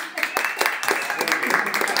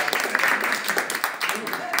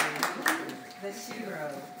 The hero.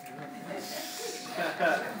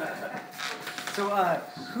 So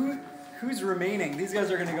who's remaining? These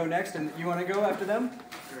guys are going to go next, and you want to go after them?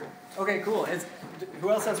 Sure. Okay, cool. Who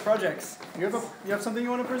else has projects? You have something you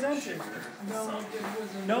want to present?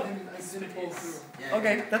 No.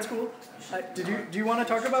 Okay, that's cool. Do you want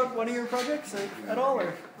to talk about one of your projects at all,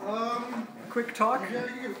 or quick talk? Yeah, you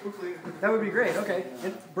can give it quickly. That would be great. Okay.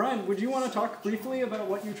 And Brian, would you want to talk briefly about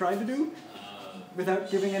what you tried to do, without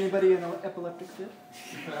giving anybody an epileptic fit?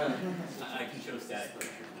 I can show static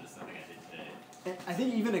pictures, but it's something I did today. And I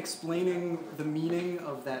think even explaining the meaning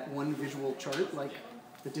of that one visual chart, like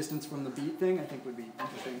the distance from the beat thing, I think would be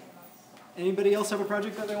interesting. Anybody else have a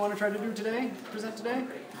project that they want to try to do today, present today?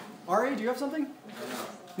 Ari, do you have something?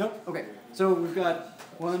 Nope? Okay. So we've got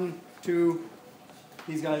 1, 2,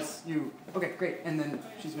 these guys, you. Okay, great. And then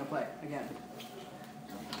she's going to play again,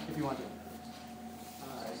 if you want to.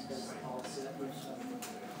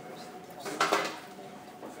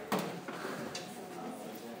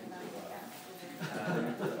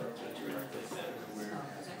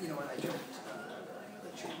 You know what, I joked.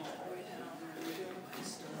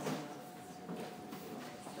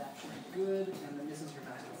 That should be good, and then this is your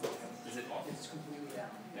master file. Is it off? It's completely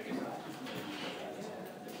out. Okay.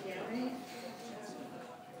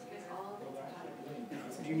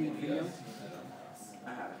 Do you need video? I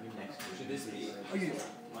have it. Next. Should this be? Oh, you do.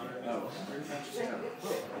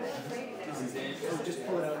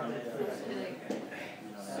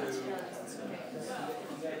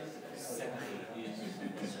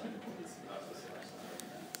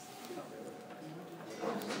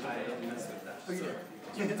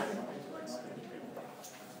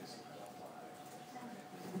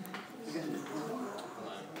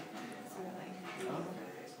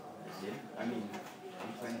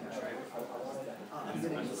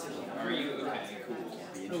 Are you okay? Cool.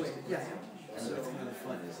 Oh wait, yeah. And what's kind of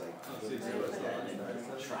fun is like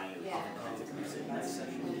trying different kinds of music.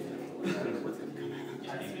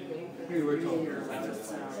 We were told.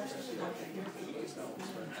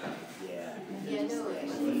 Yeah.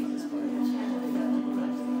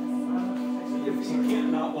 You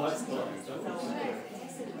can't not watch the.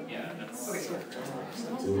 Yeah, that's.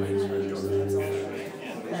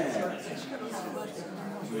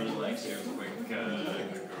 Would you like to quick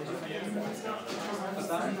overview of what's going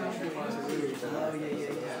on? Oh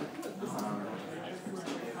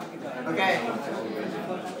yeah. Okay.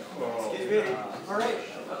 Alright.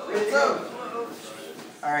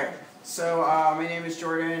 Alright. So my name is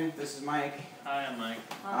Jordan. This is Mike. Hi, I'm Mike.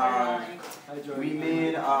 We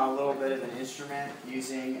made a little bit of an instrument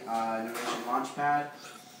using Innovation Launchpad,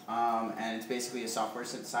 and it's basically a software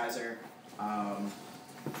synthesizer.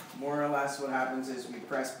 More or less what happens is we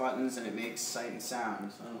press buttons and it makes sight and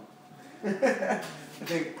sound. So. I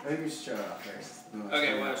think we should show it off first.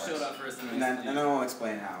 Okay, well, show it off first and then we'll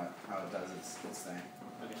explain how it does its thing.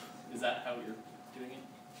 Okay. Is that how you're doing it?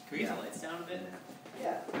 Can we get the lights down a bit?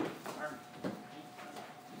 Yeah.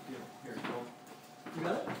 Here, cool. You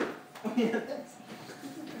got it? Oh yeah, thanks.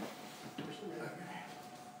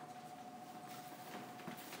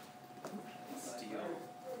 Steel.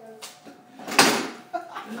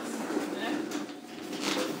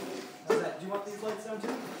 How's that? Do you want these lights down too?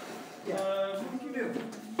 Yeah. I think you do.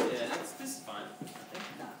 Yeah, this is fine.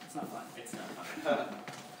 Nah, it's not fun. It's not fine.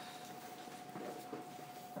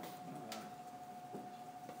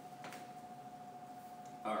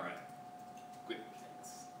 Alright. Quick things.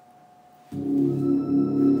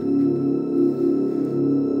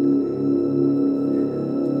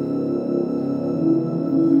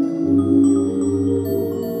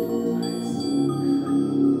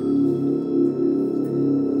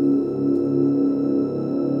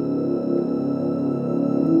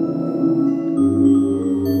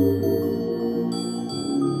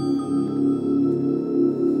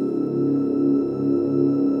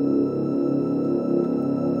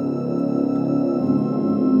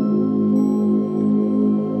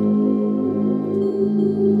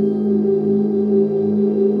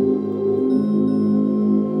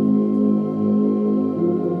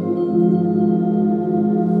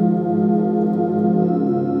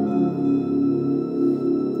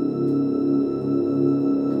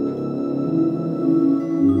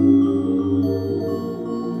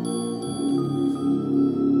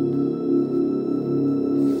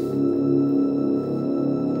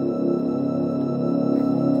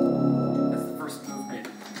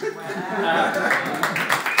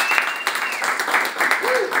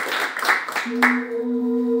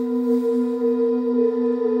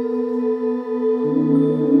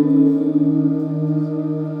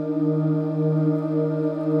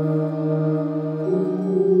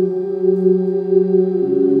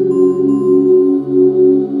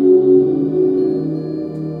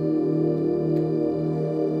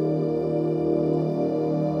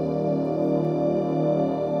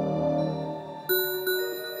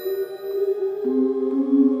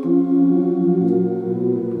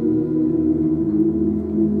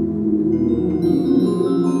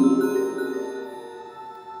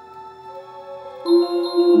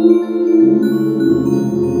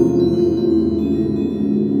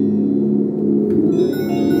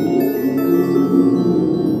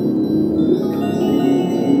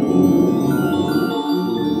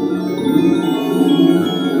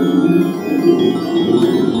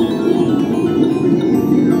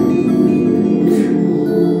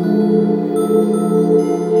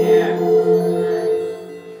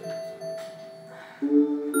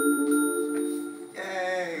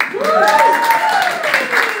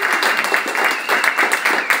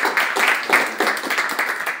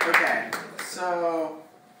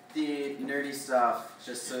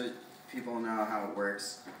 just so people know how it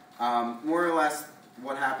works. More or less,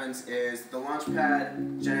 what happens is the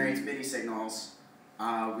Launchpad generates MIDI signals.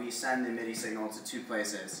 We send the MIDI signal to two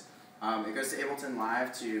places. It goes to Ableton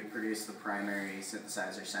Live to produce the primary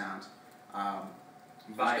synthesizer sound.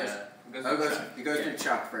 It goes through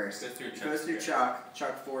Chuck first. It goes through Chuck.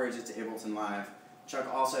 Chuck forwards it to Ableton Live. Chuck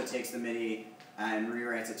also takes the MIDI and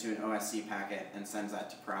rewrites it to an OSC packet and sends that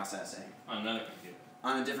to processing. On another computer.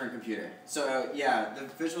 On a different computer. So yeah, the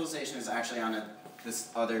visualization is actually on this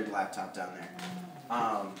other laptop down there.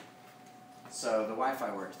 So the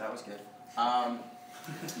Wi-Fi worked. That was good.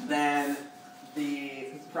 Then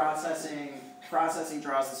the processing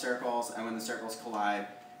draws the circles, and when the circles collide,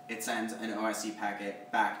 it sends an OSC packet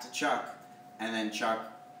back to Chuck, and then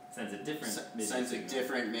Chuck sends a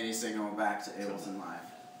different MIDI signal back to Ableton Live.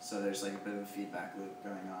 So there's like a bit of a feedback loop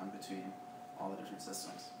going on between all the different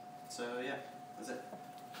systems. So yeah, that's it.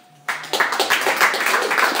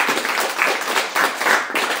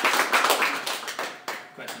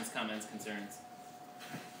 Questions, comments, concerns?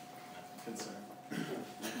 Concern.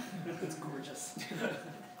 It's gorgeous.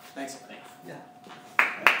 Thanks. Thanks. Yeah.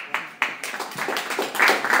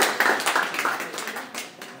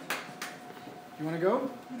 You want to go?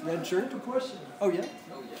 Red shirt? I have a question. Oh yeah.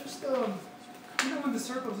 Oh yeah. Just you know when the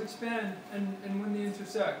circles expand and when they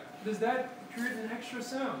intersect, does that create an extra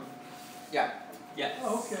sound? Yeah. Yes.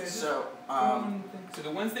 Oh, okay. So So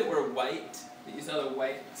the ones that were white, that you saw the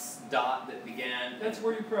white dot that began. That's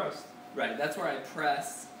where you pressed. Right. That's where I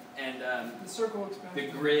press, and the circle expands. the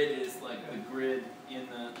grid is like the grid in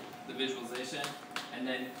the visualization, and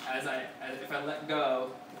then if I let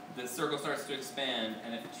go, the circle starts to expand,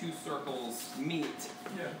 and if two circles meet,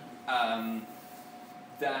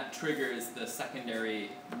 that triggers the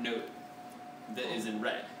secondary note that is in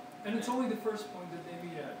red. And it's only the first point that they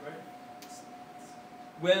meet at, right?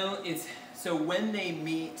 Well, so when they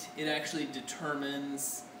meet, it actually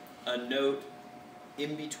determines a note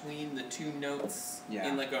in between the two notes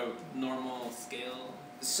in like a normal scale.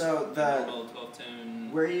 So normal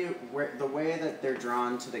 12-tone. where the way that they're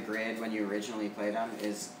drawn to the grid when you originally play them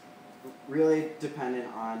is really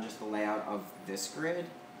dependent on just the layout of this grid.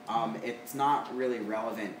 It's not really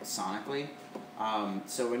relevant sonically.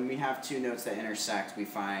 So when we have two notes that intersect, we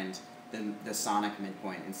find the sonic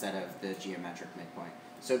midpoint instead of the geometric midpoint.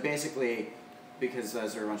 So basically, because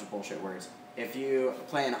those are a bunch of bullshit words, if you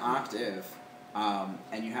play an octave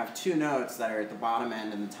and you have two notes that are at the bottom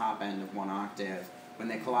end and the top end of one octave, when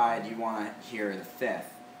they collide, you want to hear the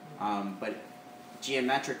fifth. But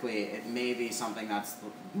geometrically, it may be something that's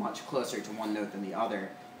much closer to one note than the other,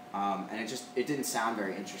 and it didn't sound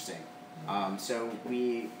very interesting. So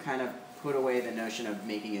we kind of put away the notion of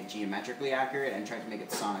making it geometrically accurate and tried to make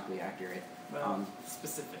it sonically accurate. Well,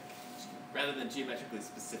 specific. Rather than geometrically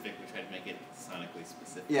specific, we tried to make it sonically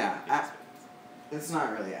specific. Yeah, it's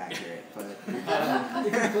not really accurate, but... If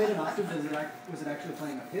you played an octave, was it actually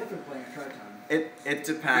playing a fifth or playing a tritone? It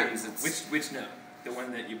depends. Wait, which note? The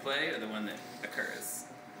one that you play or the one that occurs?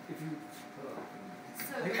 If you...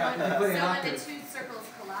 So when the two circles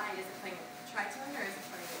collide, is it playing a tritone or is it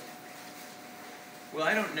playing a different? Well,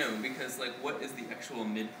 I don't know, because like, what is the actual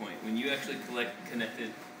midpoint when you actually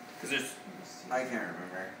connected? Because there's. I can't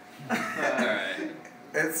remember. All right.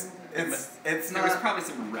 It's There was probably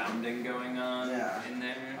some rounding going on in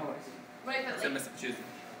there. Right, but So I must have chosen.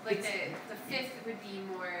 like the fifth would be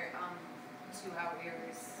more 2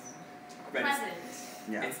 hours Right. present.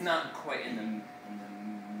 Yeah. It's not quite in the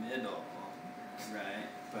middle, right?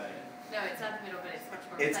 But. No, it's not the middle, but it's much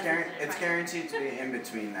more It's present than a tritone. guaranteed to be in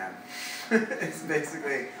between them. It's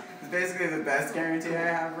basically the best guarantee I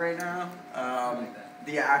have right now.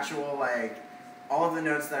 The actual all of the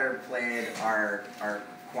notes that are played are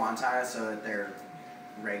quantized so that they're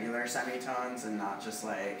regular semitones and not just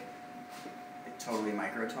like totally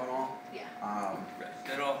microtonal. Yeah. Right.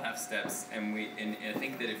 That all have steps, and I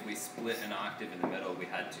think that if we split an octave in the middle, we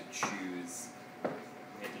had to choose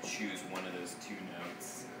one of those two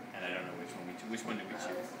notes, and I don't know which one did we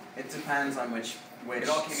choose? It depends on which It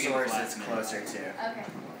all came together source last it's minute. closer to. Okay.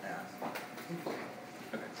 Yeah.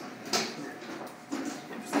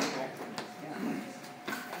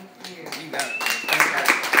 Thank you. You got it.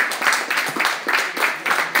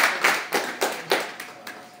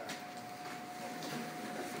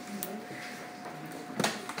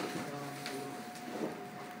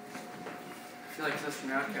 I feel like System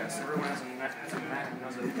Outcast, everyone has a Mac and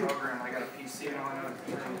knows the program. I got a PC and all I know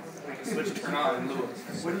we can switch it turn on and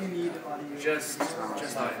Lewis. What do you need audio? Just audio.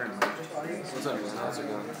 Just audio? What's up, man? How's it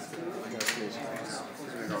going?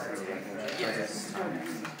 Yes.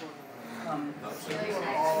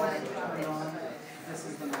 This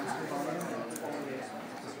is the master volume.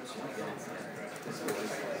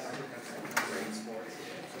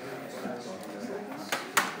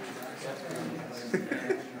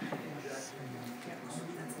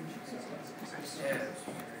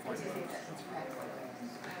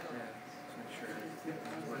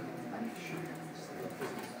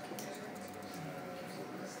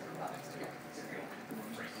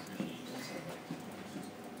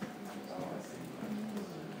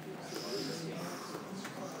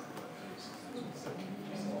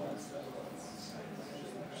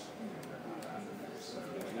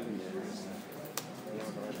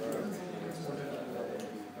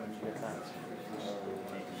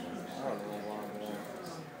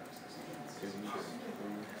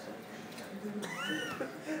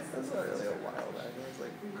 That's not really a while back. It was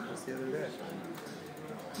like just the other day.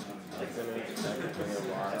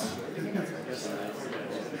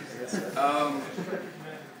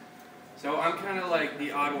 So I'm kind of like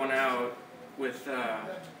the odd one out with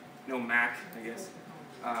no Mac, I guess.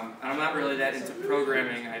 And I'm not really that into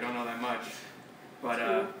programming. I don't know that much, but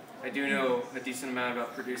I do know a decent amount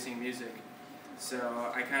about producing music.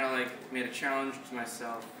 So I kind of like made a challenge to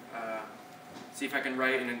myself, see if I can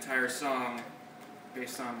write an entire song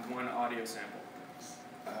based on one audio sample.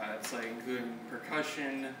 It's like including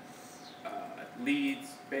percussion,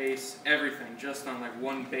 leads, bass, everything, just on like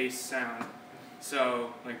one bass sound.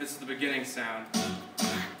 So like this is the beginning sound,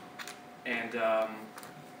 and I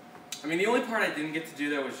mean the only part I didn't get to do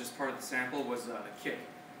that was just part of the sample was the kick,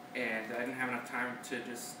 and I didn't have enough time to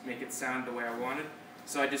just make it sound the way I wanted.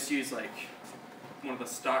 So I just used like one of the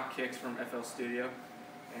stock kicks from FL Studio,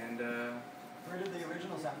 and where did the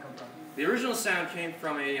original sound come from? The original sound came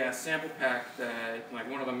from a sample pack that, like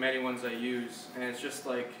one of the many ones I use, and it's just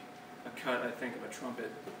like a cut, I think, of a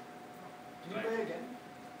trumpet. Can you play again?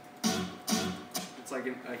 It's like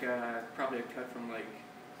probably a cut from like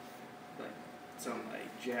some like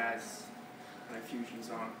jazz like fusion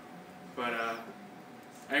song. But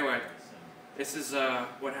anyway, this is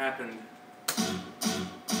what happened.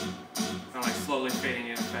 Kind of like slowly fading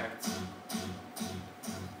in effect.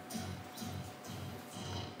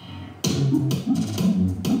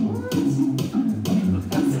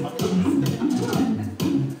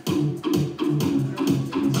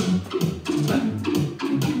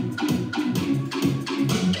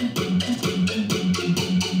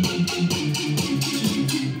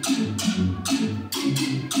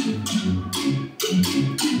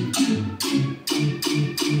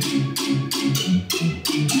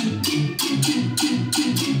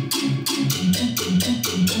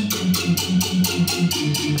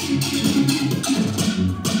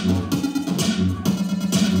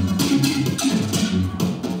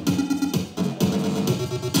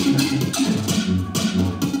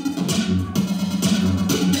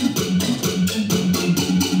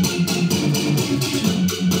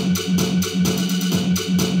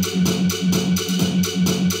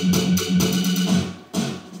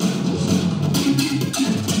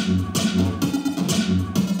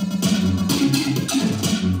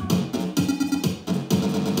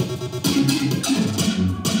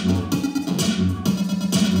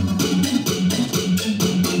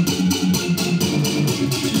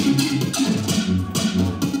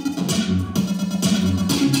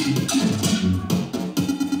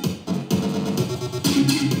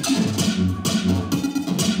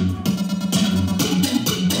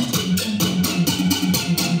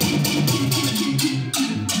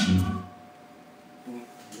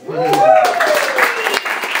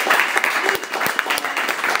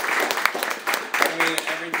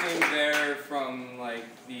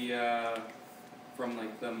 From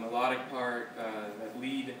the melodic part, that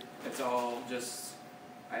lead, it's all just,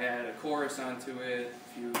 I add a chorus onto it,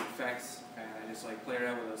 a few effects, and I just like played it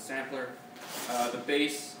out with a sampler. The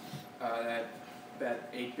bass, that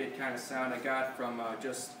 8-bit kind of sound I got from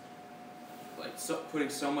just like putting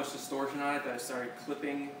so much distortion on it that I started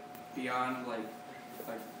clipping beyond like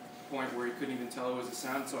point where you couldn't even tell it was a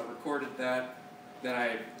sound. So I recorded that, then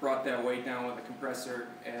I brought that weight down with a compressor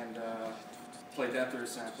and played that through a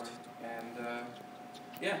sampler. And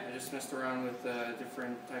yeah, I just messed around with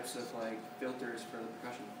different types of like filters for the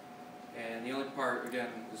percussion. And the only part, again,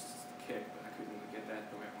 was the kick, but I couldn't get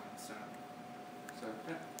that the way I wanted to sound. So,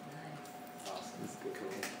 yeah. Nice. Awesome. That's cool.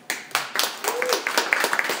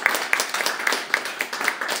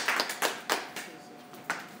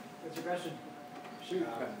 What's your question? Shoot.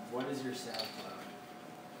 What is your SoundCloud?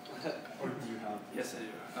 Or do you have? Yes, I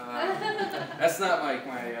do. That's not like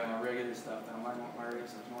my regular stuff. My regular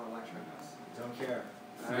stuff is more electronic. Don't care.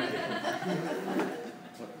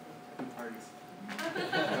 Parties.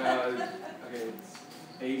 Okay, it's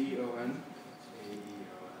AEON.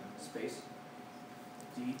 Space.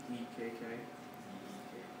 DEKK.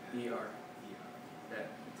 ER. Yeah,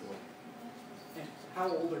 it's a way. And how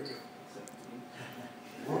old are you?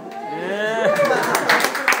 17.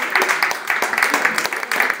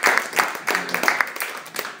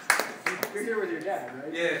 You're here with your dad,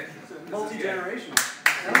 right? Yeah. Multi-generational.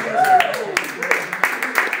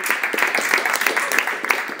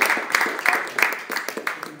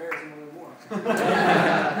 Embarrassing a little more.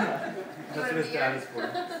 That's what his dad is for.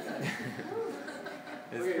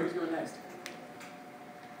 Okay, who's going next?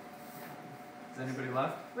 Is anybody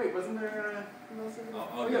left? Wait, wasn't there who else?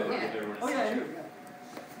 I'll go if everyone is you.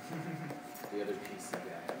 The other PC guy.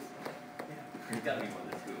 There's gotta be more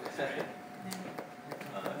than two of us, right?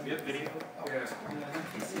 Do you have video? Yeah.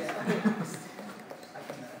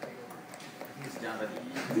 He's down at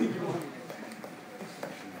What do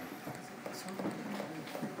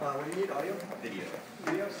you need? Audio? Video.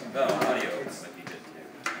 Video? Oh, audio might be good too.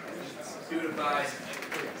 Do it by.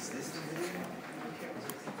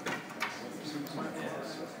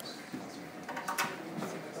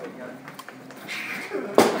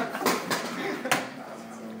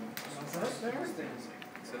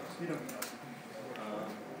 You don't know.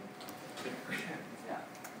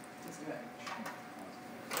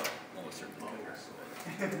 Almost certainly.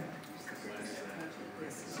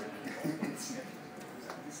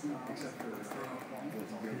 Except for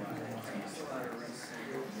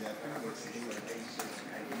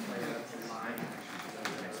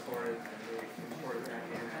Export it, import it back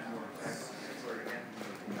in, add more effects, export it again.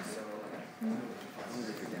 So,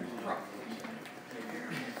 probably, maybe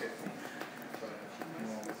around 50.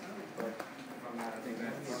 But from that, I think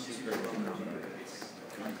that's super well known.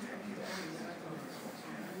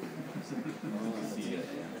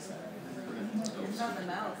 It's on the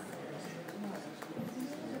mouse.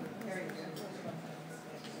 Very good.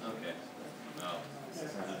 Okay.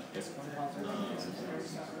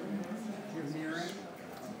 You're mirroring?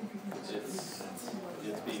 It's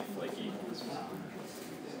being flaky.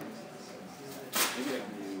 Maybe I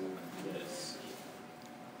can do this.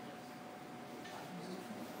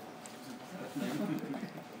 I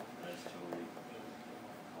just totally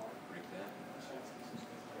break that.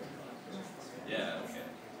 Yeah, okay.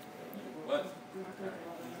 What?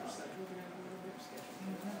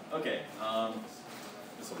 Okay,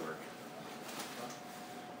 this will work.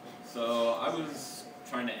 So I was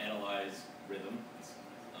trying to analyze rhythm.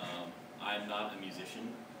 I'm not a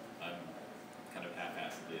musician. I'm kind of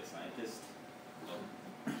half-assedly a scientist.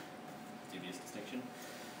 Dubious distinction.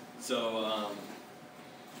 So,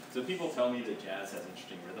 so people tell me that jazz has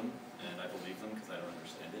interesting rhythm, and I believe them because I don't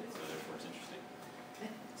understand it, so therefore it's interesting.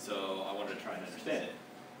 So I wanted to try and understand it.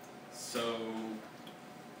 So,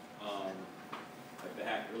 like the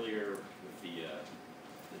hack earlier with the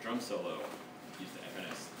drum solo, used the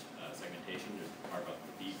Economist segmentation to carve up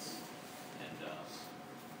the beats, and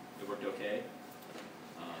it worked okay.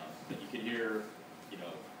 But you could hear, you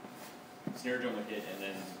know, snare drum would hit, and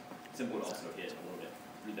then cymbal would also hit a little bit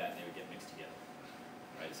through that, and they would get mixed together.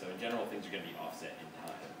 Right? So in general, things are going to be offset in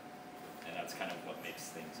time, and that's kind of what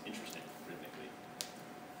makes things interesting rhythmically.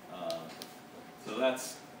 So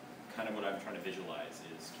that's kind of what I'm trying to visualize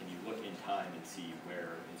is, can you look in time and see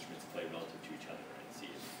where instruments play relative to each other and see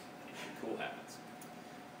if anything cool happens.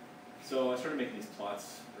 So I started making these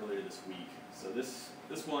plots earlier this week. So this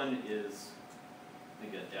one is, I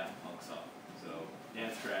think, a Daft Punk song. So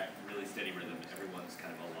dance track, really steady rhythm, everyone's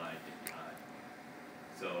kind of aligned in time.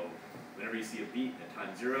 So whenever you see a beat at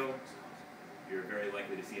time 0, you're very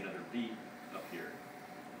likely to see another beat up here.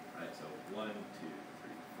 Right, so 1, 2, 3,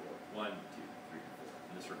 4, 1, 2, 3, 4,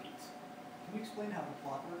 and this repeats. Can you explain how the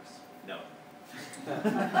plot works? No.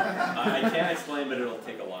 I can explain, but it'll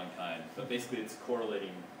take a long time. But basically it's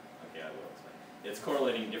correlating, okay, I will explain. It's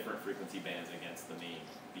correlating different frequency bands against the main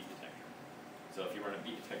beat detector. So if you run a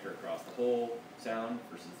beat detector across the whole sound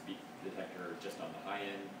versus the beat detector just on the high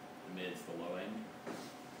end, the mids, the low end,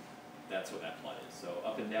 that's what that plot is. So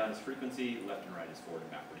up and down is frequency, left and right is forward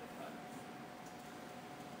and backward in time.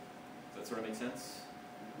 Does that sort of make sense?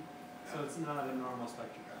 So it's not a normal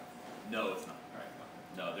spectrograph? No, it's not. All right.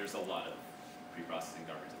 No, there's a lot of pre-processing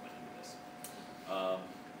garbage that went into this.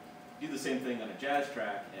 Do the same thing on a jazz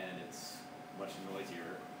track, and it's much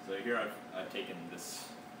noisier. So here I've taken this,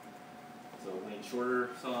 so Wayne Shorter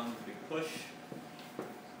song, Big Push,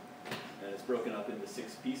 and it's broken up into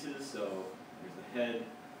 6 pieces. So here's the head,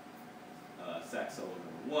 sax solo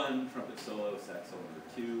number 1, trumpet solo, sax solo number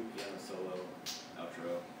 2, piano solo,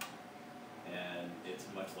 outro, and it's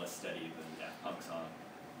much less steady than the Daft Punk song.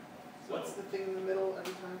 So what's the thing in the middle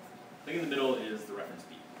every time? The thing in the middle is the reference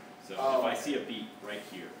beat. So if I see a beat right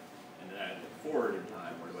here, and then I look forward in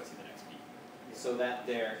time, where do I see the next beat? So that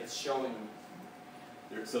there, it's showing.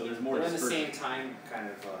 So there's more They're in the dispersion. same time, kind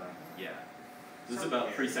of. Yeah. This is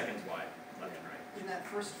about 3 seconds wide, left and right. In that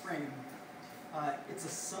first frame, it's a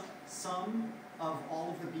sum of all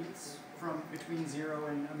of the beats from between 0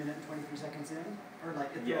 and 1 minute and 23 seconds in? Or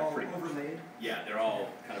like, if they're all overlaid? Yeah, they're all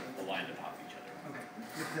kind of aligned atop each other. Okay,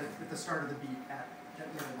 with the start of the beat at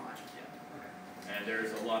that middle notch. Yeah. Okay. And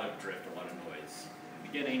there's a lot of drift, a lot of noise in the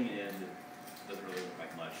beginning, and it doesn't really look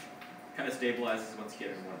like much. Kind of stabilizes once you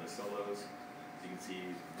get into one of the solos. So you can see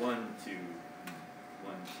 1, 2, 1, 2,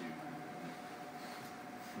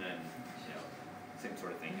 and then, you know, same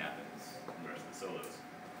sort of thing happens in the rest of the solos.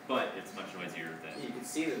 But it's much noisier than... You can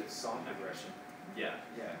see the song progression. Yeah.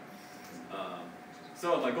 Yeah.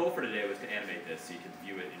 So my goal for today was to animate this so you can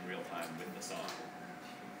view it in real time with the song.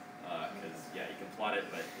 Because yeah, you can plot it,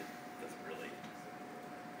 but it doesn't really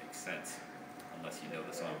make sense unless you know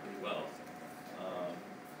the song pretty well.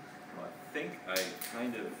 Well, I think I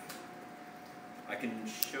can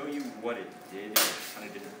show you what it did. It kind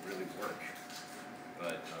of didn't really work,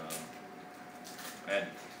 but I had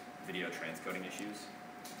video transcoding issues.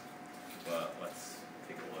 But let's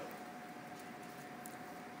take a look.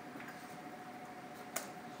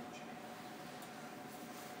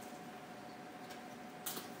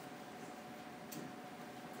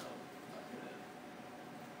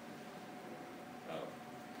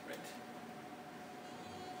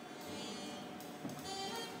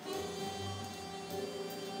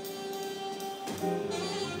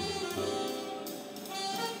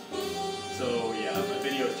 So yeah, my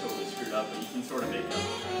video is totally screwed up, but you can sort of make out the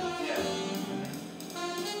trend. Yeah.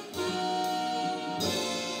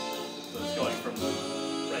 So it's going from the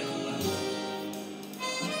right to left.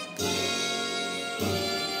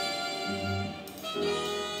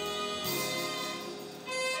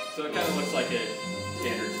 So it kind of looks like a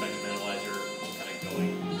standard spectrum analyzer, kind of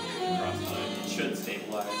going across time. It should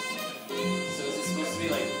stabilize. So is it supposed to be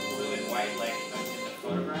like blue and white, like in the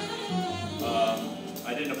photograph?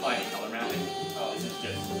 I didn't apply any color mapping. This is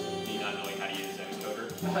just me not knowing how to use an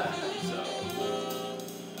encoder. So,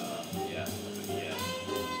 yeah, that's a yeah.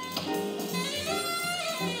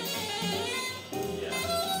 Yeah.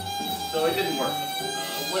 So it didn't work.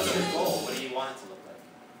 What's your goal? What do you want it to look like?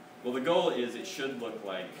 Well, the goal is it should look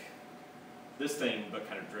like this thing, but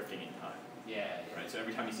kind of drifting in time. Yeah. Right. So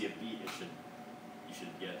every time you see a beat, you should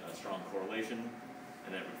get a strong correlation,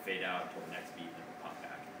 and then it would fade out until the next beat, and then it would pop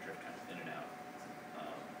back and drift kind of in and out.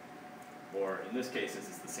 Or in this case, since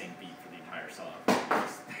it's the same beat for the entire song, you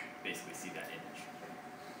just basically see that image.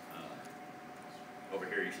 Over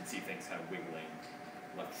here, you should see things kind of wiggling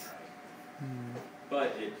left and right.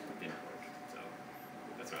 But it didn't work, so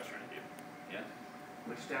that's what I was trying to do. Yeah?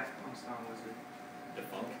 Which Daft Punk song was it? The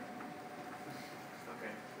funk.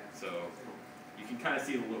 Okay. Yeah. So you can kind of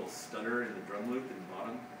see the little stutter in the drum loop in the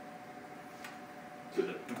bottom. So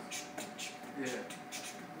the Yeah.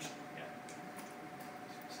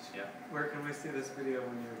 Yeah. Where can we see this video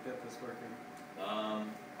when you get this working?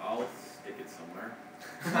 I'll stick it somewhere.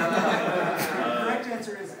 The correct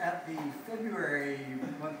answer is at the February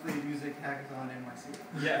monthly music hackathon NYC.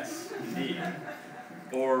 Yes, indeed.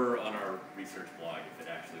 Or on our research blog if it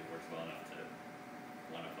actually works well enough to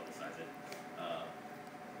want to publicize it.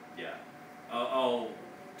 Yeah, I'll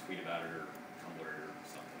tweet about it or Tumblr it or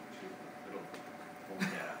something.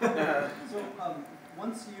 Yeah. So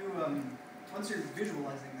once you're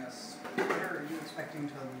visualizing this, what are you expecting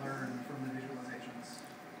to learn from the visualizations?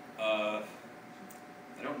 I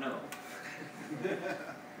don't know.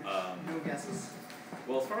 No guesses?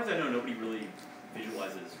 Well, as far as I know, nobody really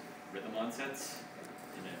visualizes rhythm onsets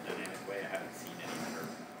in a dynamic way. I haven't seen any that are.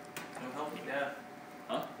 It'll help with death.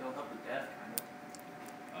 Huh? It'll help with death, kind of.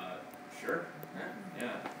 Sure.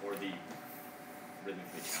 Yeah. Or the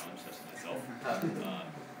rhythmically challenged, such as myself.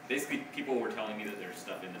 Basically, people were telling me that there's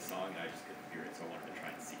stuff in this song, and I just couldn't hear it, so I wanted to try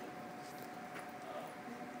and see it.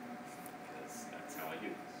 Because that's how I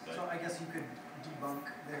do. But So I guess you could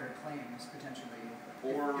debunk their claims potentially.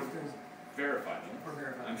 Or if there's verify them. Or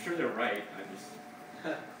verify I'm them. sure they're right. I'm just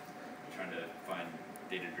trying to find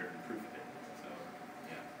data-driven proof of it. So,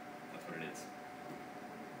 yeah, that's what it is.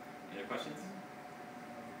 Any other questions?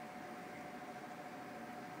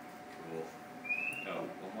 Cool. Oh,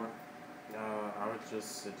 one more? I would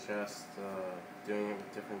just suggest doing it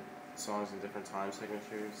with different songs and different time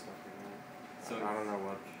signatures, stuff like that. So I don't know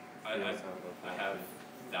what I have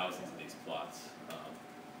thousands of these plots.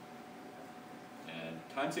 And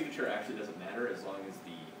time signature actually doesn't matter as long as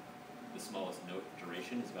the smallest note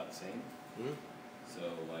duration is about the same. So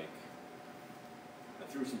like, I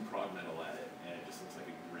threw some prog metal at it and it just looks like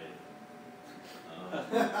a grid.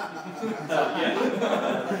 So, yeah.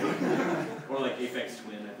 Or like Aphex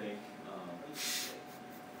Twin, I think.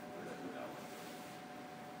 Where did I put that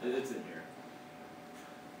one? It's in here.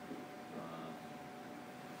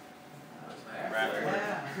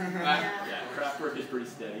 Yeah, Kraftwerk is pretty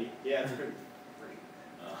steady. Yeah, it's pretty.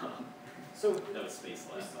 So that was Space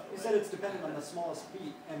Lab, by the way. you said it's dependent on the smallest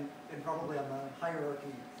beat and probably on the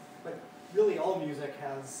hierarchy, but really all music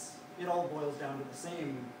has, it all boils down to the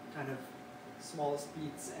same kind of smallest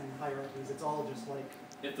beats and hierarchies. It's all just like...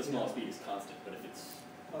 If the smallest beat is constant, but if it's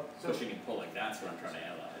pushing and pulling, that's what I'm trying to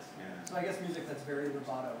analyze. Yeah. So I guess music that's very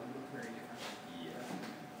rubato would look very different. Yeah.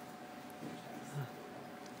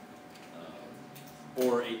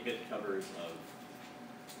 Or 8-bit covers of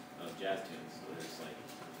jazz tunes. So there's like,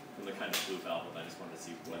 from the kind of Sloop album, I just wanted to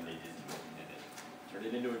see when they did to it, and it turned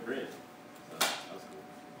it into a grid. So that was cool.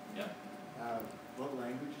 Yeah. What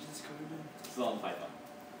language is this coded in? It's all in Python.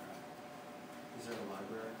 Is there a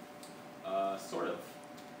library? Sort of.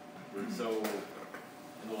 So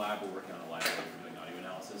in the lab, we're working on a library for doing audio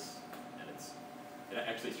analysis, and it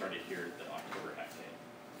actually started here at the October Hackathon.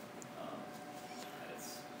 And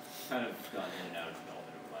it's kind of gone in and out of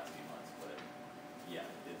development over the last few months, but yeah,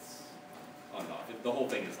 it's on and off. The whole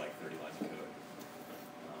thing is like 30 lines of code,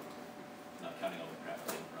 not counting all the crap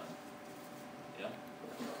that didn't run. Yeah.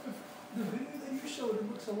 The video that you showed, it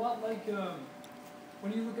looks a lot like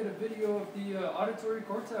when you look at a video of the auditory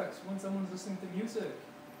cortex when someone's listening to music.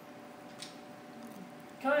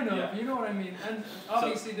 Kind of, Yeah. you know what I mean? And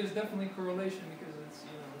obviously there's definitely correlation because it's,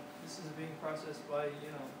 this is being processed by,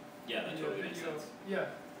 Yeah, that totally makes video. sense. Yeah.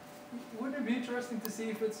 Wouldn't it be interesting to see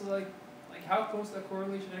if it's like how close that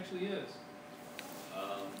correlation actually is?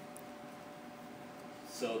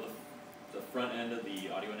 So the front end of the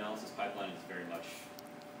audio analysis pipeline is very much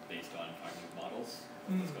based on cognitive models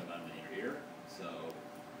of what's going on in the inner ear. So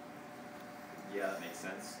yeah, that makes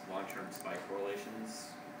sense. Long-term spike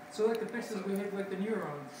correlations. So like the pixels behave like the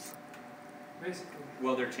neurons, basically.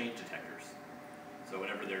 Well, they're change detectors. So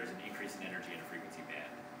whenever there's an increase in energy in a frequency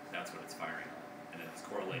band, that's what it's firing on. And then it's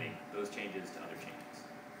correlating those changes to other changes.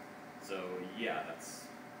 So yeah, that's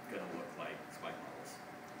going to look like spike models.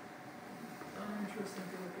 Interesting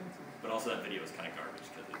to look into. But also that video is kind of garbage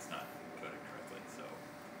because it's not coded correctly, so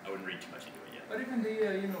I wouldn't read too much into it yet. But even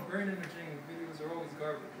the brain imaging videos are always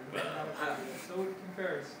garbage. Right? So it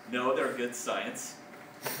compares. No, they're good science.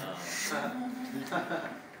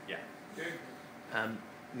 Yeah.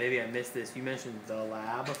 Maybe I missed this. You mentioned the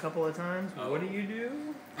lab a couple of times. Oh. What do you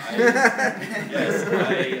do? Yes,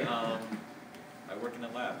 I work in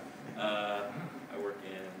a lab. I work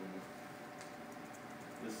in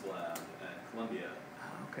this lab at Columbia.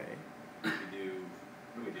 Okay. What do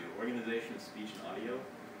we do? Organization of speech and audio,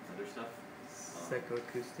 other stuff.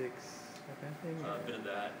 Psychoacoustics, that kind of thing? A bit of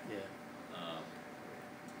that. Yeah.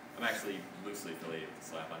 I'm actually loosely affiliated with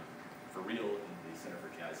this lab. I'm for real in the Center for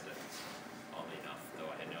Jazz Studies, oddly enough, though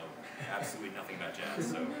I had absolutely nothing about jazz,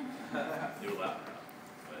 so knew a lot about it.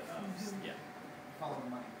 But yeah. Follow the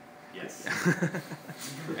money. Yes.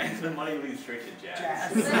 And the money leads straight to jazz.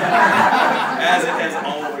 Jazz. As it has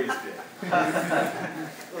always been.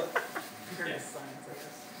 Yes.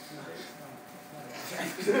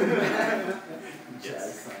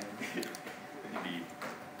 Yes. Indeed.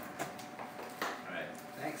 Alright.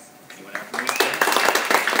 Thanks. Anyone after me?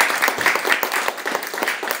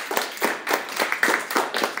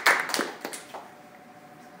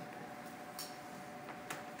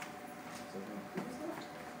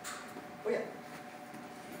 Oh yeah.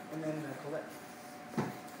 And then Colette.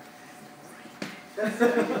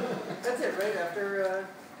 That's it, right? After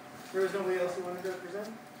there was nobody else who wanted to present?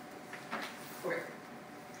 Okay.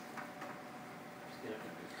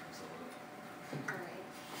 That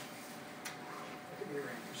could be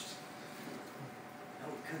arranged. No,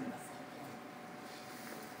 it couldn't.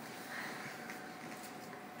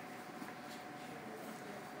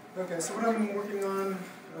 Okay, so what I'm working on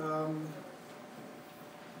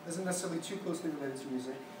isn't necessarily too closely related to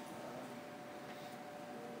music.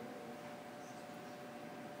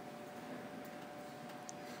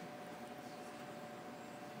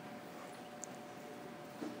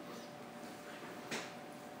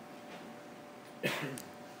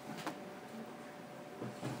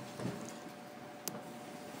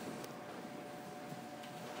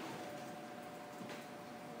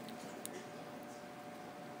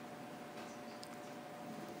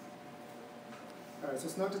 Alright, so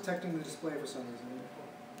it's not detecting the display for some reason.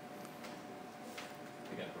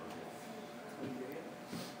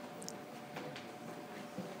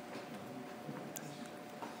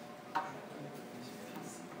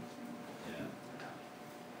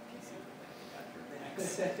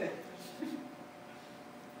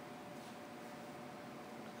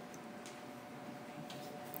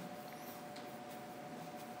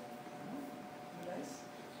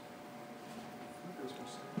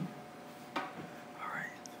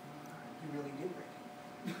 You really did break.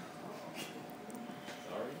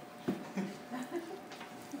 Sorry.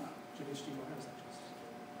 Should HDMI or is that just?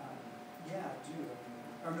 Yeah, I do.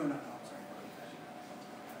 Or no, sorry.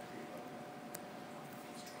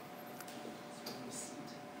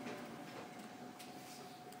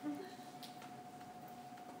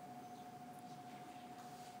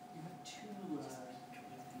 You have two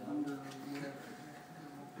younger, whatever.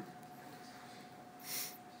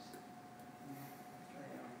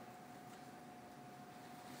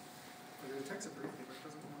 It detects it briefly, but it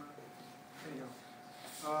doesn't want to. There you go.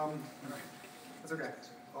 That's okay.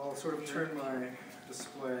 I'll sort of turn my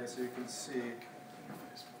display so you can see.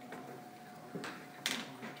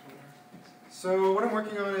 So what I'm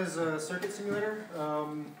working on is a circuit simulator.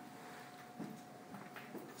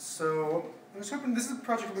 So I was hoping, this is a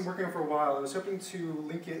project I've been working on for a while. I was hoping to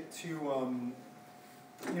link it to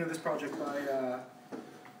this project by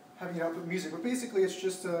having it output music. But basically, it's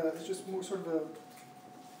just more sort of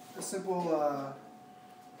a simple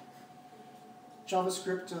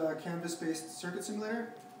JavaScript canvas-based circuit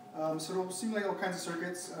simulator. So it'll simulate all kinds of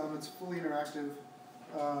circuits. It's fully interactive.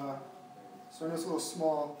 So I know it's a little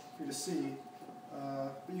small for you to see.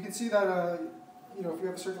 But you can see that if you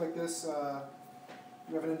have a circuit like this,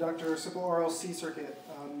 you have an inductor, simple RLC circuit,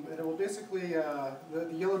 and it will basically, the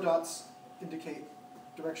yellow dots indicate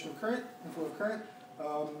direction of current, and flow of current.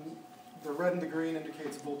 The red and the green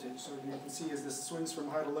indicates voltage. So you can see as this swings from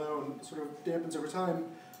high to low and sort of dampens over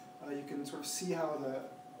time, you can sort of see how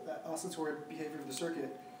that oscillatory behavior of the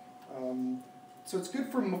circuit. So it's good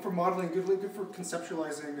for modeling, good for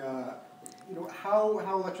conceptualizing, how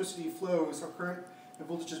electricity flows, how current and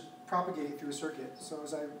voltages propagate through a circuit. So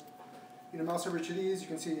as I mouse over each of these, you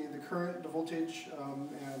can see the current, the voltage,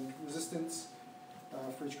 and resistance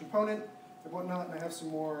for each component and whatnot. And I have some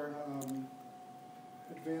more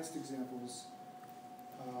advanced examples.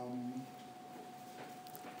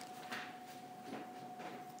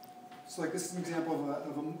 So like this is an example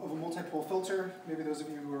of a multi-pole filter. Maybe those of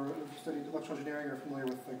you who have studied electrical engineering are familiar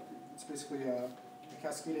with, it's basically a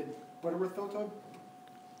cascaded Butterworth filter.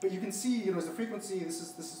 But you can see, as the frequency, this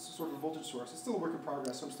is sort of a voltage source. It's still a work in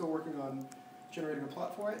progress, so I'm still working on generating a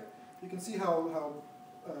plot for it. You can see how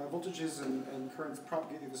voltages and currents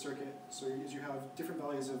propagate through the circuit. So as you have different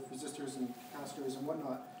values of resistors and capacitors and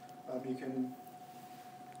whatnot, you can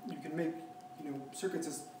make circuits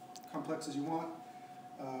as complex as you want.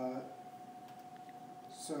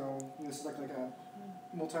 So this is like a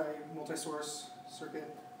multi-source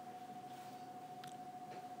circuit.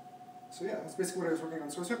 So yeah, that's basically what I was working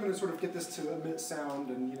on. So I was hoping to sort of get this to emit sound,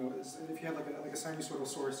 and if you had like a sinusoidal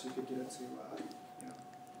source, you could get it to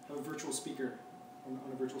have a virtual speaker on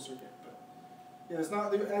a virtual circuit. But yeah, it's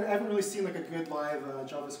not. I haven't really seen like a good live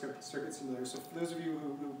JavaScript circuit simulator. So for those of you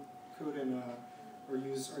who code in or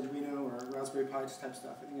use Arduino or Raspberry Pi type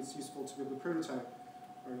stuff, I think it's useful to be able to prototype,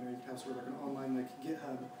 or you can have sort of like an online like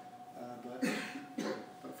GitHub,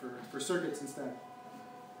 but for circuits instead.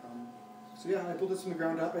 So yeah, I built this from the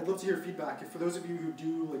ground up. I'd love to hear feedback. For those of you who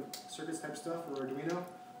do like circuits type stuff or Arduino,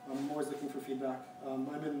 I'm always looking for feedback. I'm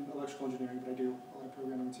in electrical engineering, but I do a lot of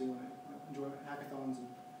programming too, and I enjoy hackathons and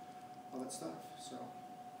all that stuff. So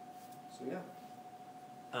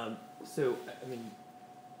yeah. So I mean,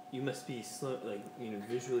 you must be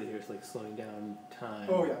visually here, it's like slowing down time.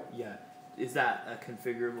 Oh yeah. Yeah. Is that a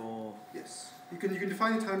configurable? Yes. You can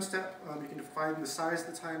define the time step. You can define the size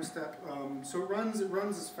of the time step. So it runs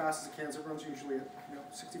as fast as it can. So it runs usually at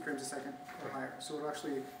 60 frames a second or higher. So it'll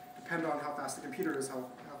actually depend on how fast the computer is, how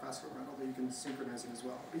fast it'll run. Although you can synchronize it as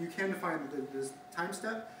well. But you can define this time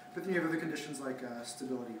step. But then you have other conditions like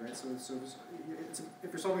stability, right? So if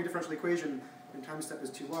you're solving a differential equation and time step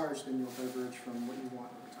is too large, then you'll diverge from what you want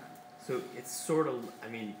over time. So it's sort of. I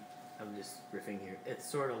mean, I'm just riffing here. It's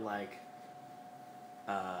sort of like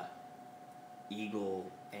Eagle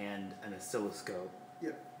and an oscilloscope,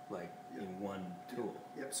 yep. In one tool.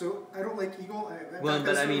 Yep. So I don't like Eagle.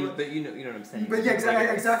 But you know what I'm saying. But yeah,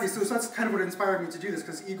 exactly. So that's kind of what inspired me to do this,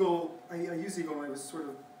 because Eagle, I use Eagle and I was sort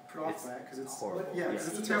of put off by it because it's horrible. Because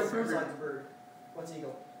it's a terrible program. What's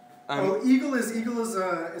Eagle? Eagle is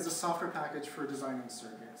a software package for designing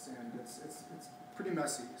circuits, and it's pretty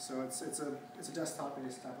messy. So it's a desktop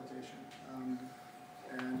based application.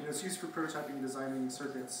 And it's used for prototyping and designing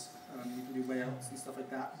circuits. You can do layouts and stuff like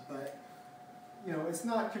that, but it's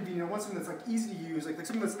not convenient. I want something that's like easy to use, like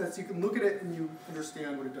something that's you can look at it and you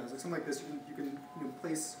understand what it does. Like something like this, you can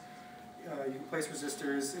place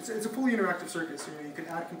resistors. It's a fully interactive circuit, so you can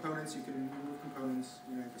add components, you can remove components.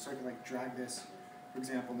 So I can like drag this, for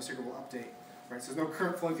example, and the circuit will update. Right, so there's no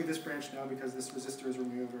current flowing through this branch now because this resistor is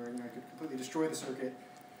removed, or I could completely destroy the circuit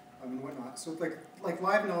and whatnot. So like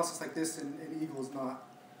live analysis like this in Eagle is not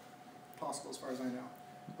possible as far as I know,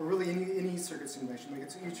 or really any circuit simulation. Like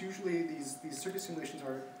it's usually these circuit simulations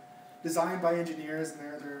are designed by engineers, and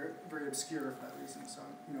they're very obscure for that reason. So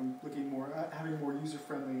looking more having more user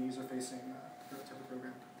friendly, user facing type of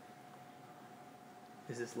program.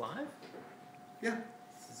 Is this live? Yeah.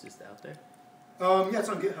 This is just out there. Yeah, it's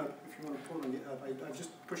on GitHub. If you want to pull it on GitHub, I've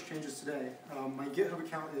just pushed changes today. My GitHub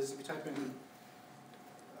account is, if you type in.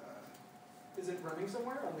 Is it running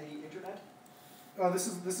somewhere on the internet? This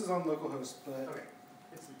is on localhost, but. Okay.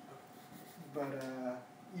 But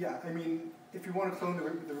yeah, I mean, if you want to clone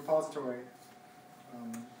the repository,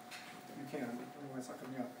 you can. Otherwise, it's not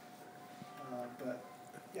coming up. But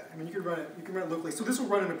yeah, I mean you can run it locally. So this will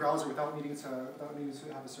run in a browser without needing to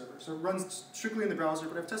have a server. So it runs strictly in the browser,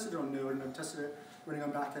 but I've tested it on Node and I've tested it running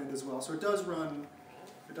on backend as well. So it does run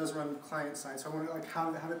client side. So I want to like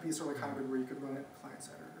have it be sort of like hybrid where you could run it client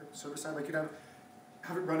side or server side. Like you could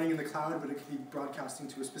have it running in the cloud, but it could be broadcasting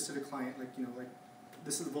to a specific client, like like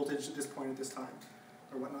this is the voltage at this point at this time,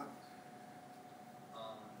 or whatnot.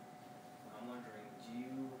 I'm wondering,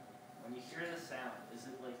 when you hear the sound, is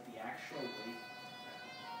it like the actual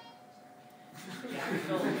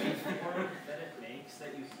waveform that it makes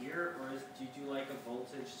that you hear, or do you do like a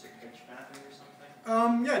voltage to pitch mapping or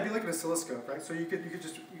something? Yeah, it'd be like an oscilloscope, right? So you could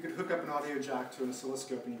hook up an audio jack to an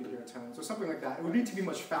oscilloscope and you could hear a tone, so something like that. It would need to be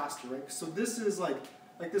much faster, right? So this is like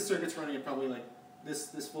this circuit's running at probably like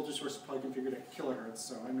this voltage source is probably configured at kilohertz.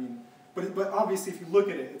 So I mean, but obviously if you look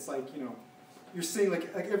at it, it's like you're seeing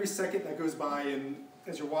like every second that goes by and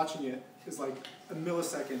as you're watching it is like a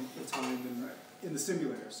millisecond of time in the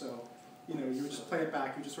simulator. So you would just play it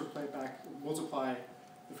back. You just sort of play it back, multiply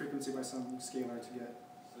the frequency by some scalar to get.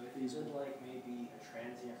 So if you did like maybe a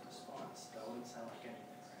transient response, that wouldn't sound like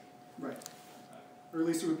anything, right? Right. Or at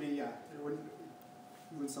least it would be, it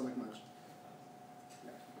wouldn't sound like much.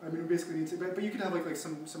 Yeah. I mean, it basically needs to, but you could have like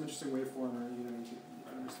some interesting waveform, or you could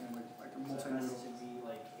understand like a multimodal. So it has to be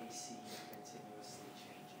like AC continuously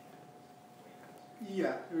changing.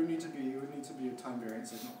 Yeah, it would need to be a time variant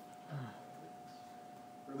signal,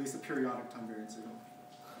 or at least a periodic time variant signal.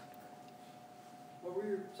 What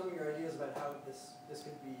were some of your ideas about how this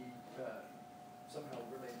could be somehow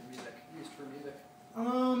related to music, used for music?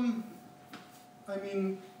 I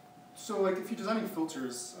mean, so like if you're designing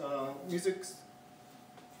filters, music's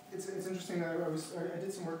it's interesting. I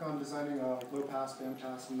did some work on designing low pass, band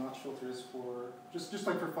pass, and notch filters for just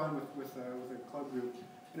like for fun with a club group,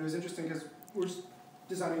 and it was interesting because we're just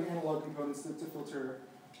designing analog components to filter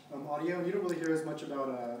audio, and you don't really hear as much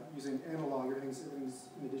about using analog. Everything's in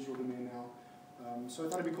the digital domain now. So I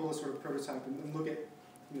thought it'd be cool to sort of prototype and look at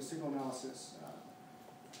signal analysis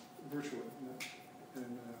virtually,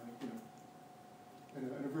 in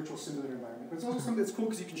a virtual simulator environment. But it's also something that's cool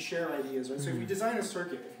because you can share ideas, right? So if you design a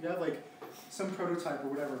circuit, if you have like some prototype or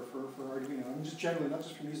whatever for Arduino, I mean just generally, not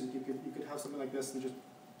just for music, you could have something like this and just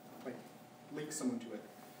like link someone to it.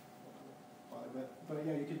 But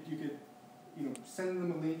yeah, you could send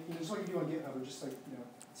them a link, just like you do on GitHub, or just like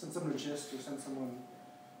send someone a gist or send someone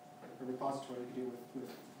a repository you could do with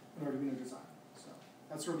an Arduino design. So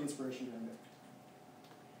that's sort of the inspiration behind it.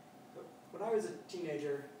 When I was a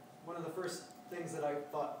teenager, one of the first things that I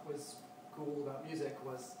thought was cool about music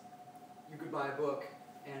was you could buy a book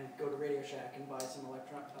and go to Radio Shack and buy some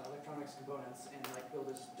electronics components and like build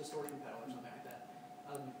a distortion pedal or something like that.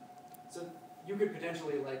 So you could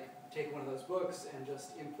potentially like take one of those books and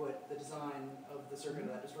just input the design of the circuit of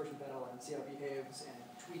that distortion pedal and see how it behaves and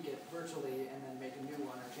tweak it virtually and then make a new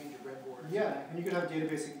one or change your breadboard. Yeah, and you could have a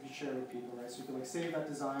database that you could share with people, right? So you could like save that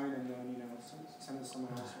design and then send it to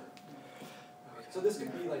someone else. So this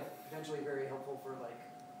could be like potentially very helpful for like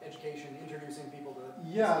education, introducing people to.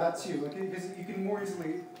 Yeah, that too. Like because you can more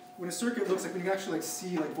easily, when a circuit looks like, when you can actually like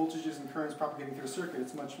see like voltages and currents propagating through a circuit,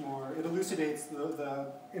 it's much more. It elucidates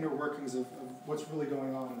the inner workings of what's really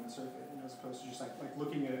going on in the circuit, as opposed to just like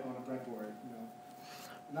looking at it on a breadboard.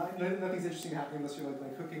 Nothing's interesting happening unless you're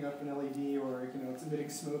like hooking up an LED or it's emitting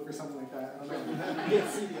smoke or something like that. I don't know. You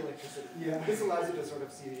can't see the electricity. Yeah. This allows you to sort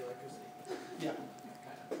of see the electricity. Yeah.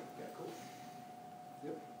 Yeah, cool.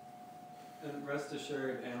 Yep. And rest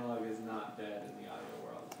assured, analog is not dead in the audio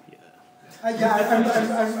world. I'm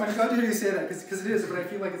glad to hear you say that because it is, but I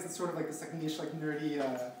feel like it's sort of like this like niche, like nerdy,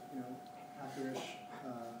 hackerish.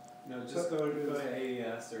 No, just go to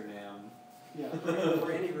AES or NAMM. Yeah.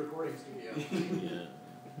 Or any recording studio. Yeah.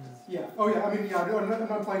 Yeah. Oh yeah. I mean, yeah. I'm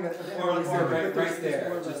not playing that. Or right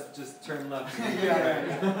there. Just turn left.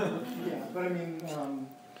 Yeah. But I mean,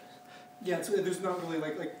 yeah. There's not really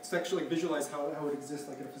like to actually visualize how it would exist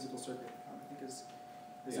like in a physical circuit. I think is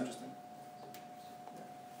interesting.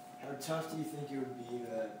 How tough do you think it would be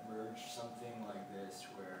to merge something like this,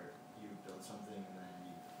 where you build something and then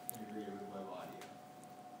you integrate it with web audio?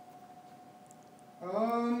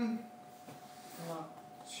 Not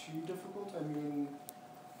too difficult. I mean,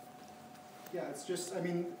 yeah, it's just, I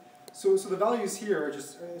mean, so the values here are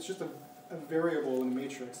just, it's just a variable in a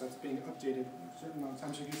matrix that's being updated a certain amount of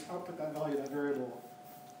times. So you just output that value, that variable,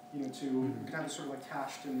 you can have it sort of like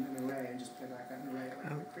cached in an array and just play back that in an array,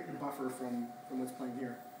 like create a buffer from what's playing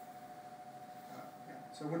here. Yeah,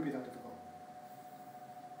 so it wouldn't be that difficult.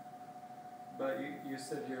 But you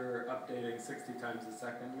said you're updating 60 times a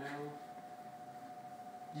second now?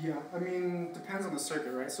 Yeah, I mean, depends on the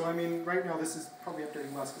circuit, right? So I mean, right now this is probably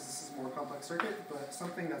updating less because this is a more complex circuit, but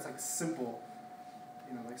something that's like simple,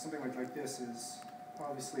 you know, like something like this is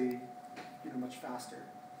obviously, you know, much faster.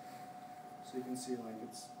 So you can see like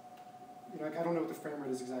it's, you know, like I don't know what the frame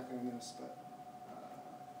rate is exactly on this, but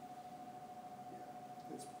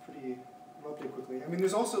yeah, it's pretty, it'll update quickly. I mean,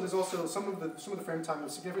 there's also some of the frame time, the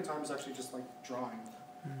significant time is actually just like drawing,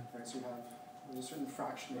 right? So you have there's a certain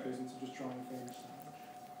fraction that goes into just drawing frames.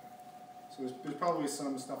 So there's probably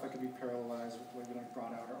some stuff that could be parallelized with maybe like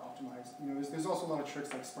brought out or optimized. You know, there's also a lot of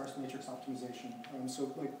tricks like sparse matrix optimization. So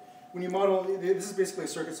like when you model, this is basically a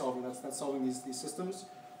circuit solver that's solving these systems.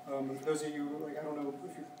 For those of you, like I don't know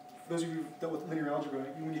if you, for those of you who've dealt with linear algebra,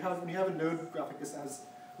 when you have a node graphic this has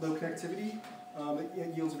low connectivity,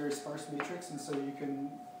 it yields a very sparse matrix, and so you can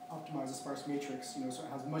optimize a sparse matrix. You know, so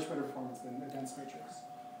it has much better performance than a dense matrix.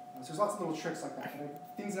 So there's lots of little tricks like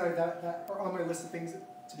that. Things that are on my list of things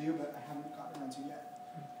to do, but I haven't gotten around to yet.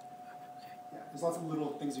 Yeah, there's lots of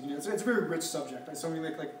little things you can do. It's a very rich subject. Right? So I mean,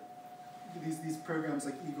 like these programs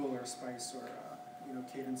like Eagle or Spice or you know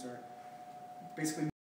Cadence are basically